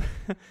talking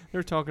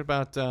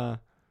about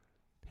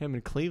him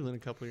in Cleveland a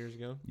couple years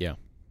ago. Yeah.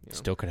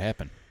 Still could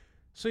happen.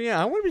 So,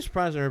 yeah, I wouldn't be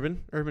surprised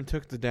Urban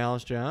took the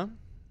Dallas job.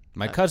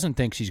 My cousin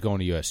thinks he's going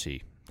to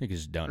USC. I think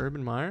he's done.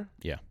 Urban Meyer?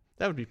 Yeah.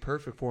 That would be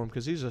perfect for him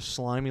because he's a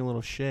slimy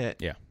little shit.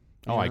 Yeah.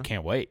 Oh, I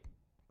can't wait.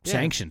 Yeah.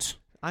 Sanctions.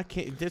 I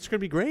can't. That's going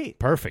to be great.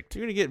 Perfect.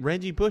 You're going to get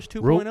Reggie Bush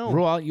 2.0.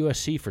 Rule out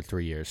USC for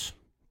 3 years.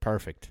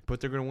 Perfect. But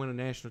they're going to win a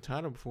national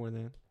title before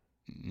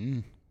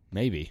then.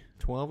 Maybe.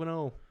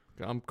 12-0.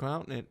 I'm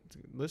counting it.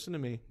 Listen to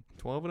me.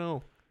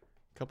 12-0.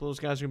 A couple of those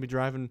guys are going to be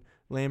driving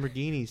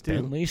Lamborghinis, too.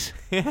 Bentleys?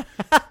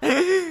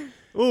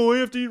 Oh, I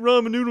have to eat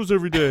ramen noodles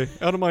every day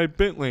out of my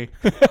Bentley.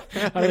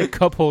 I had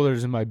cup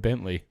holders in my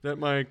Bentley. That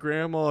my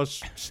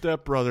grandma's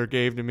stepbrother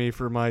gave to me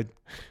for my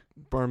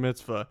bar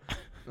mitzvah.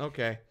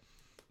 Okay.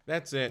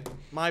 That's it.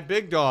 My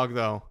big dog,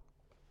 though.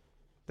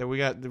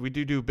 We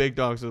do big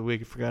dogs of the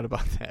week. I forgot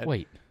about that.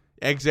 Wait.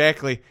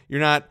 Exactly. You're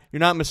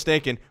not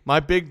mistaken.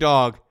 My big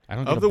dog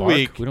of the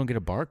week. We don't get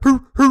a bark?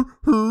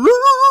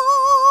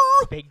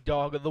 Big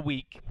dog of the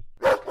week.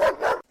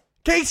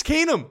 Case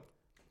Keenum.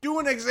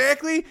 Doing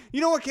exactly.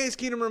 You know what Case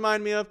Keenum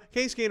reminded me of?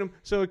 Case Keenum.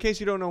 So in case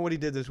you don't know what he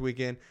did this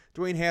weekend,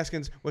 Dwayne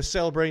Haskins was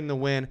celebrating the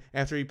win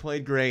after he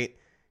played great.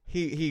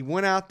 He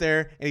went out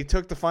there and he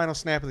took the final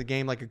snap of the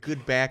game like a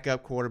good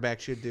backup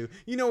quarterback should do.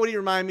 You know what he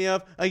reminded me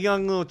of? A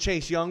young little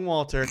Chase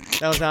Youngwalter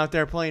that was out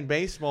there playing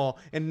baseball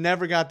and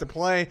never got to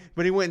play,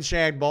 but he went and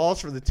shagged balls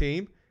for the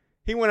team.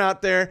 He went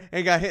out there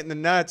and got hit in the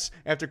nuts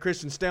after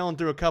Christian Stellan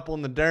threw a couple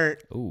in the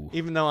dirt. Ooh.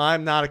 Even though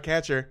I'm not a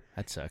catcher.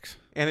 That sucks.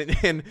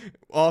 And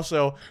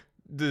also,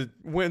 the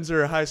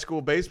Windsor High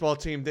School baseball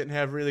team didn't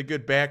have really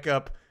good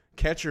backup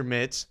catcher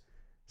mitts,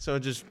 so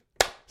just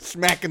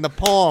smacking the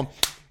palm.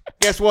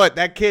 Guess what?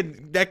 That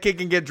kid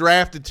can get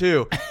drafted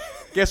too.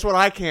 Guess what?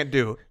 I can't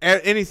do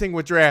anything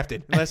with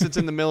drafted unless it's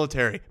in the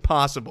military,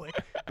 possibly.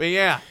 But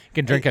yeah, you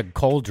can drink a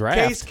cold draft.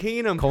 Case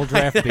Keenum, cold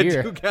draft beer.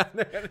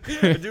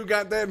 I do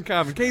got that in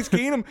common. Case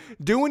Keenum,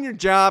 doing your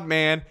job,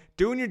 man.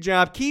 Doing your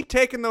job. Keep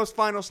taking those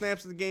final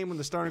snaps of the game when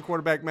the starting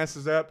quarterback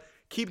messes up.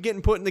 Keep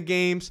getting put in the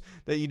games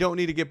that you don't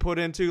need to get put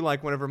into,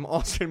 like whenever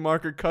Austin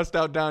Marker cussed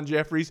out Don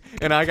Jeffries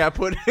and I got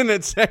put in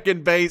at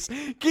second base.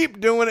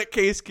 Keep doing it,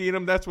 Case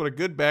Keenum. That's what a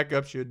good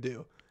backup should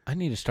do. I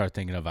need to start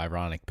thinking of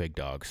ironic big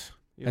dogs.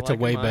 That's like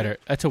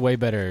a way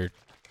better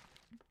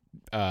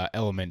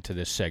element to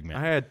this segment.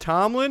 I had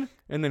Tomlin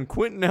and then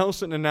Quentin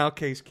Nelson and now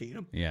Case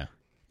Keenum. Yeah.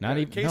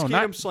 Case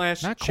Keenum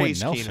slash not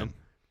Chase Quentin Nelson. Keenum.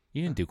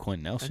 You didn't do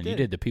Quentin Nelson. You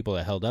did the people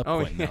that held up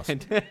Quentin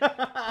Nelson.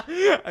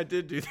 I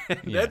did do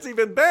that. Yeah. That's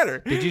even better.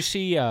 Did you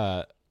see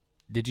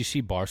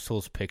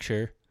Barstool's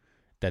picture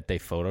that they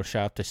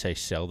photoshopped to say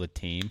sell the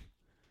team?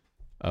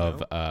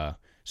 So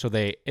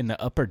they in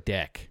the upper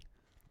deck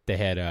they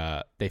had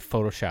they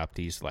photoshopped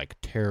these like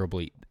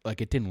terribly,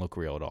 like it didn't look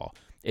real at all.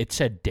 It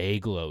said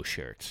Dayglow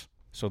shirts.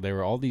 So there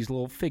were all these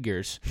little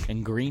figures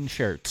in green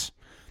shirts,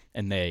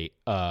 and they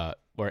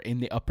were in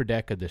the upper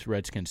deck of this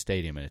Redskins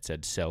stadium, and it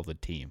said sell the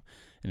team.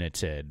 And it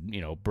said,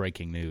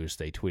 breaking news,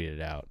 they tweeted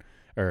it out.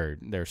 Or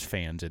there's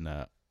fans in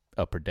the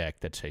upper deck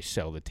that say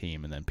sell the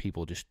team, and then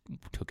people just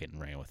took it and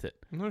ran with it.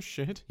 No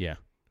shit. Yeah.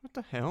 What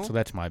the hell? So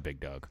that's my big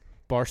dog.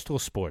 Barstool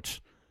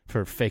Sports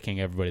for faking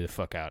everybody the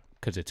fuck out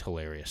because it's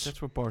hilarious.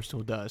 That's what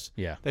Barstool does.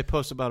 Yeah. They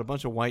post about a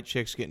bunch of white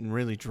chicks getting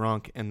really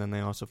drunk, and then they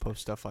also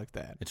post stuff like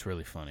that. It's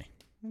really funny.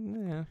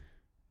 Yeah.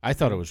 I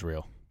thought it was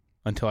real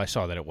until I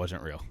saw that it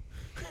wasn't real.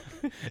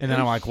 And then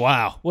I'm like,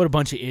 wow, what a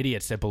bunch of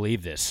idiots that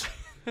believe this.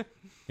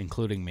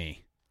 Including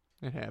me.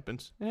 It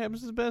happens. It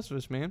happens to the best of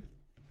us, man.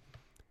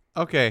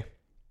 Okay.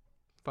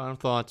 Final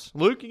thoughts.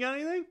 Luke, you got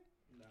anything?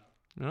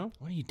 No?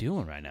 What are you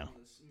doing right now?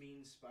 This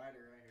mean spider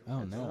right here. Oh,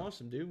 That's no.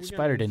 awesome, dude. We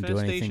Spider got an didn't do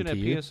anything infestation to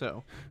you? at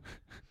PSO.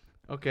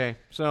 Okay,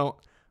 so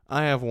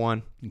I have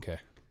one. Okay.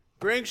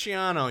 Greg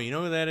Schiano, you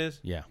know who that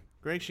is? Yeah.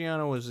 Greg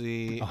Schiano was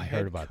the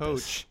head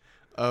coach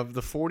of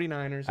the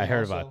 49ers. I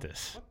heard about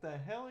this. What the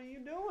hell are you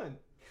doing?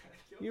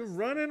 You're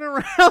running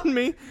around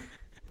me.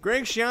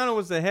 Greg Schiano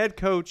was the head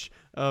coach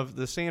of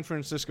the San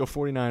Francisco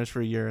 49ers for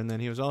a year, and then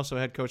he was also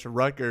head coach of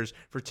Rutgers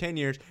for 10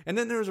 years. And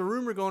then there was a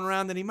rumor going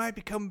around that he might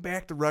be coming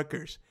back to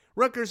Rutgers.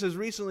 Rutgers has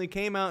recently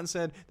came out and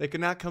said they could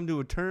not come to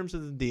a terms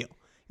of the deal.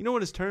 You know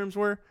what his terms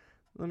were?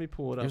 Let me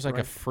pull it up. It was like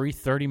a free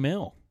 $30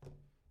 million.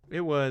 It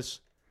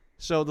was.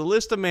 So the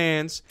list of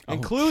demands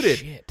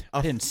included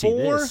a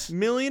 $4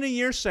 million a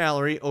year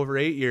salary over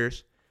 8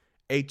 years,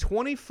 a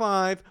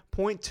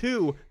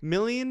 $25.2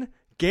 million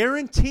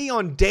guarantee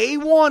on day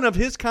one of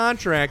his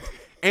contract,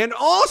 and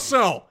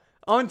also,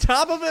 on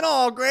top of it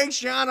all, Greg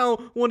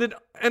Schiano wanted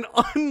an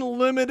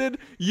unlimited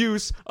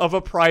use of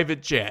a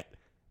private jet.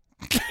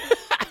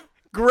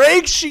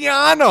 Greg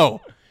Schiano.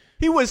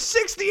 He was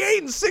 68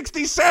 and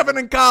 67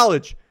 in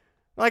college.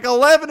 Like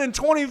 11 and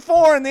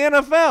 24 in the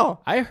NFL.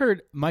 I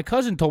heard, my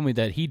cousin told me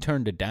that he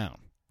turned it down.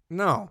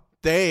 No,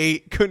 they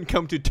couldn't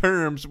come to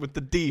terms with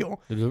the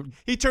deal.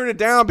 He turned it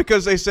down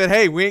because they said,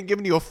 hey, we ain't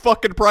giving you a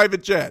fucking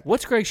private jet.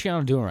 What's Greg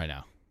Schiano doing right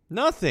now?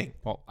 Nothing.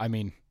 Well, I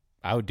mean,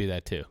 I would do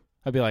that too.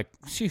 I'd be like,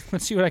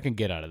 let's see what I can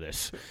get out of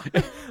this.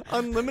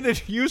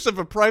 Unlimited use of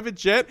a private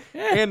jet,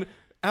 and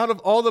out of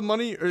all the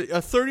money,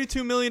 a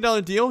 $32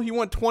 million deal, you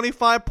want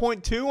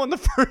 25.2 on the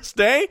first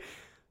day?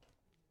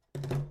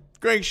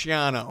 Greg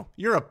Schiano,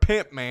 you're a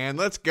pimp, man.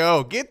 Let's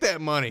go. Get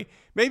that money.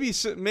 Maybe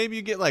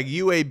you get like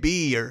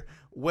UAB or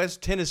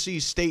West Tennessee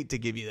State to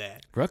give you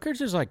that. Rutgers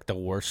is like the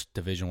worst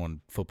Division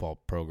I football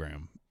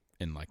program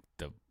in like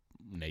the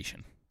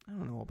nation. I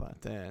don't know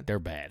about that. They're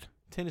bad.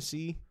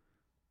 Tennessee's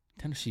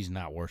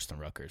not worse than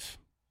Rutgers.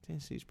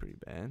 Tennessee's pretty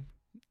bad.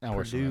 Not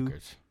worse than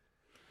Rutgers.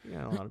 You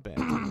got a lot of bad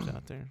teams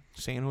out there.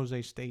 San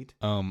Jose State.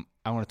 I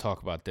want to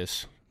talk about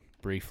this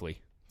briefly.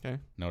 Okay.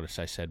 Notice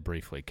I said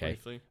briefly, okay?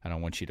 Briefly. I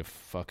don't want you to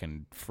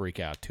fucking freak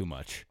out too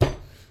much.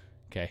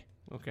 Okay?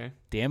 Okay.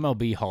 The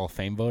MLB Hall of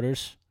Fame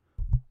voters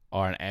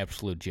are an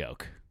absolute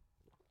joke.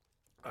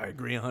 I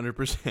agree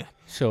 100%.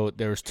 So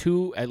there's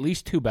at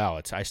least two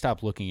ballots. I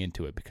stopped looking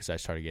into it because I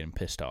started getting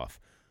pissed off.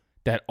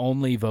 That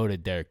only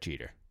voted Derek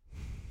Jeter.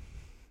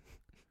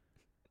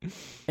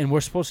 And we're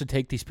supposed to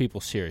take these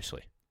people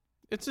seriously.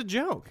 It's a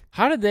joke.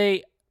 How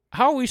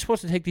are we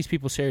supposed to take these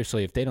people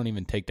seriously if they don't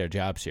even take their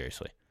job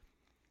seriously?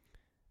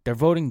 They're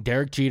voting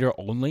Derek Jeter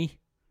only?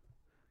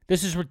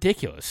 This is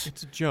ridiculous.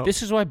 It's a joke.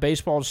 This is why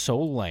baseball is so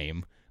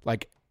lame.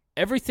 Like,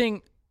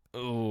 everything...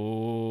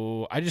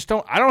 Oh, I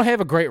don't have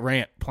a great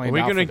rant planned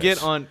out. Are we going to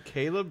get on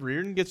Caleb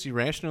Reardon gets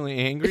irrationally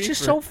angry? It's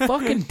just so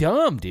fucking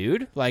dumb,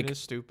 dude. Like, it is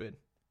stupid.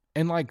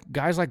 And, like,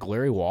 guys like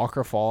Larry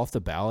Walker fall off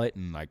the ballot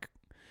and, like,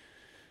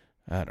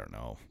 I don't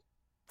know.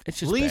 It's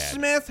just Lee bad.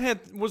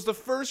 Smith was the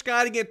first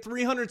guy to get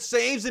 300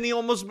 saves, and he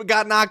almost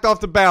got knocked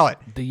off the ballot.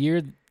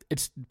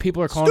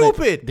 People are calling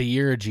stupid. It the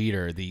year of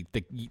Jeter, the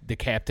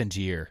captain's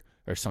year,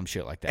 or some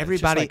shit like that.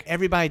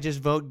 Everybody just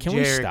vote can Jarek,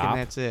 we stop? and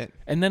that's it.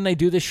 And then they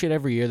do this shit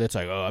every year. That's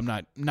like, oh, I'm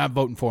not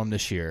voting for him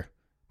this year.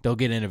 They'll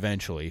get in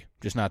eventually,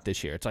 just not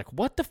this year. It's like,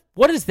 what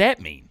does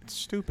that mean? It's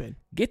stupid.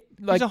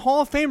 He's a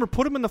Hall of Famer.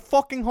 Put him in the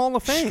fucking Hall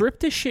of Fame. Strip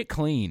this shit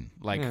clean.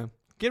 Like,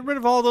 get rid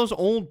of all those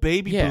old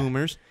baby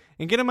boomers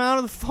and get them out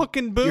of the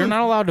fucking booth. You're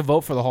not allowed to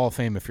vote for the Hall of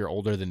Fame if you're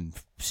older than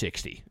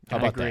 60. How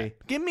about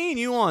that? Get me and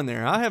you on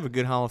there. I'll have a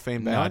good Hall of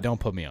Fame ballot. No,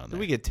 don't put me on there. Do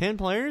we get 10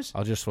 players?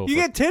 I'll just vote You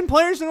get 10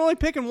 players and only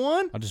picking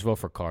one? I'll just vote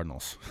for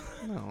Cardinals.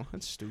 No,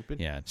 that's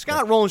stupid. Yeah,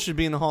 Scott Rowland should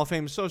be in the Hall of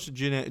Fame. So should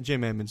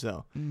Jim Edmonds,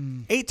 though.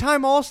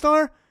 8-time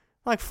All-Star?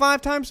 Like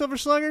 5-time Silver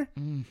Slugger?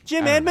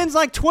 Jim Edmonds,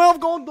 like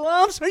 12 Gold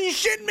Gloves? Are you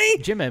shitting me?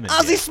 Jim Edmonds.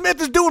 Ozzie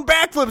Smith is doing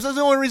backflips. That's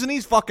the only reason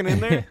he's fucking in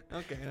there.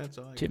 Okay, that's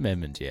all. Jim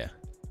Edmonds, yeah.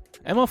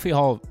 MLB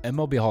Hall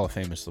of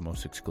Fame is the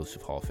most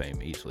exclusive Hall of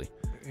Fame, easily.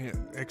 Yeah,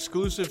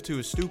 exclusive to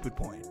a stupid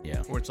point.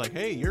 Yeah. Where it's like,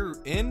 hey, you're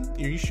in,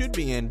 you should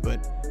be in,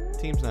 but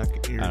team's not. I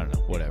don't know,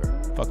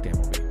 whatever. Fuck the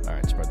MLB. All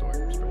right, spread the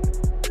word. Spread it.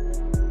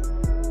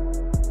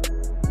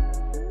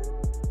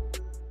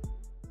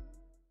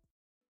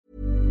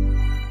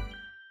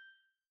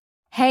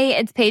 Hey,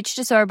 it's Paige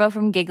DeSorbo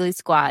from Giggly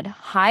Squad.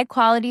 High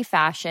quality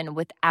fashion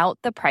without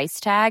the price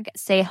tag.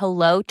 Say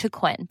hello to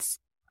Quince.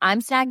 I'm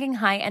snagging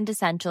high-end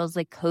essentials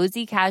like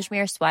cozy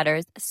cashmere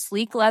sweaters,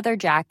 sleek leather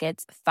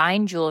jackets,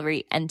 fine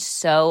jewelry, and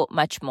so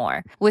much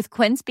more. With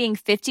Quince being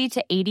 50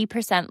 to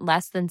 80%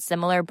 less than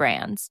similar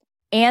brands.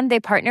 And they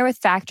partner with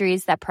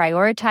factories that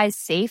prioritize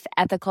safe,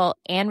 ethical,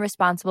 and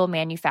responsible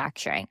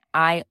manufacturing.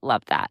 I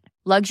love that.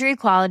 Luxury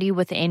quality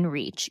within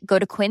reach. Go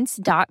to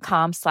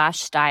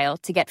quince.com/style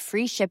to get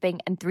free shipping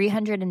and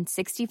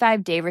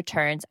 365-day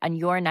returns on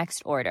your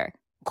next order.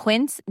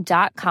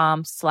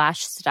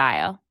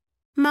 Quince.com/style.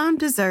 Mom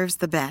deserves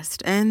the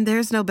best, and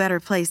there's no better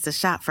place to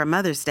shop for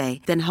Mother's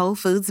Day than Whole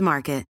Foods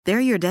Market. They're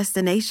your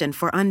destination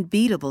for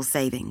unbeatable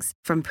savings,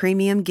 from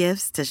premium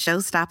gifts to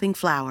show-stopping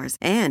flowers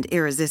and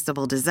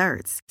irresistible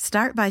desserts.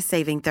 Start by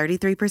saving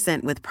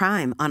 33% with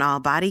Prime on all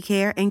body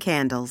care and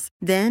candles.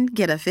 Then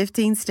get a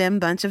 15-stem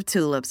bunch of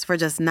tulips for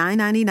just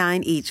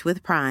 $9.99 each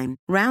with Prime.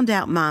 Round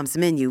out Mom's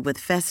menu with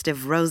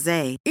festive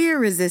rosé,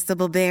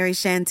 irresistible berry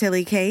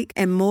chantilly cake,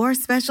 and more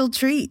special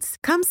treats.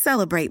 Come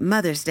celebrate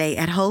Mother's Day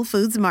at Whole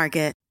Foods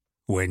Market.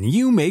 When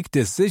you make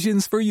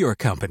decisions for your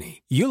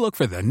company, you look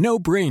for the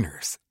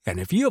no-brainers. And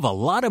if you have a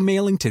lot of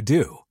mailing to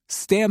do,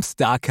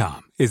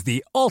 Stamps.com is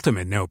the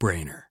ultimate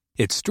no-brainer.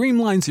 It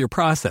streamlines your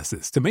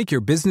processes to make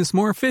your business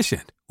more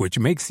efficient, which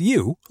makes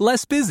you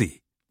less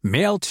busy.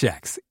 Mail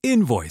checks,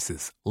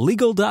 invoices,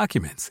 legal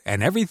documents,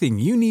 and everything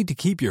you need to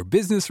keep your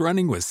business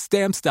running with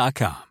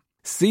Stamps.com.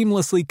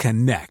 Seamlessly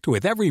connect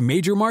with every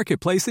major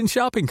marketplace and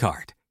shopping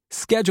cart.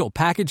 Schedule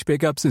package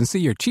pickups and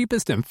see your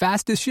cheapest and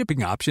fastest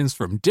shipping options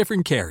from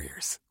different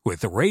carriers,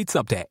 with rates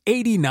up to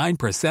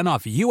 89%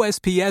 off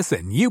USPS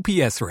and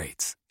UPS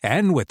rates.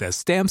 And with the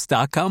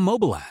Stamps.com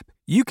mobile app,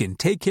 you can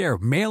take care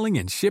of mailing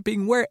and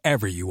shipping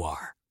wherever you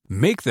are.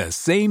 Make the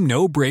same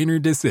no-brainer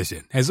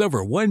decision as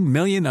over 1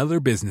 million other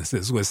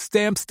businesses with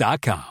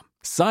Stamps.com.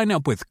 Sign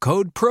up with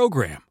code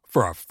PROGRAM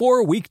for a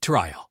 4-week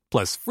trial,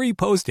 plus free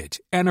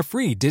postage and a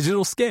free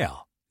digital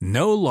scale.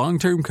 No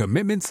long-term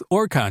commitments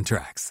or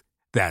contracts.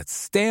 That's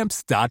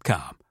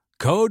Stamps.com.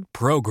 Code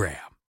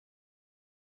PROGRAM.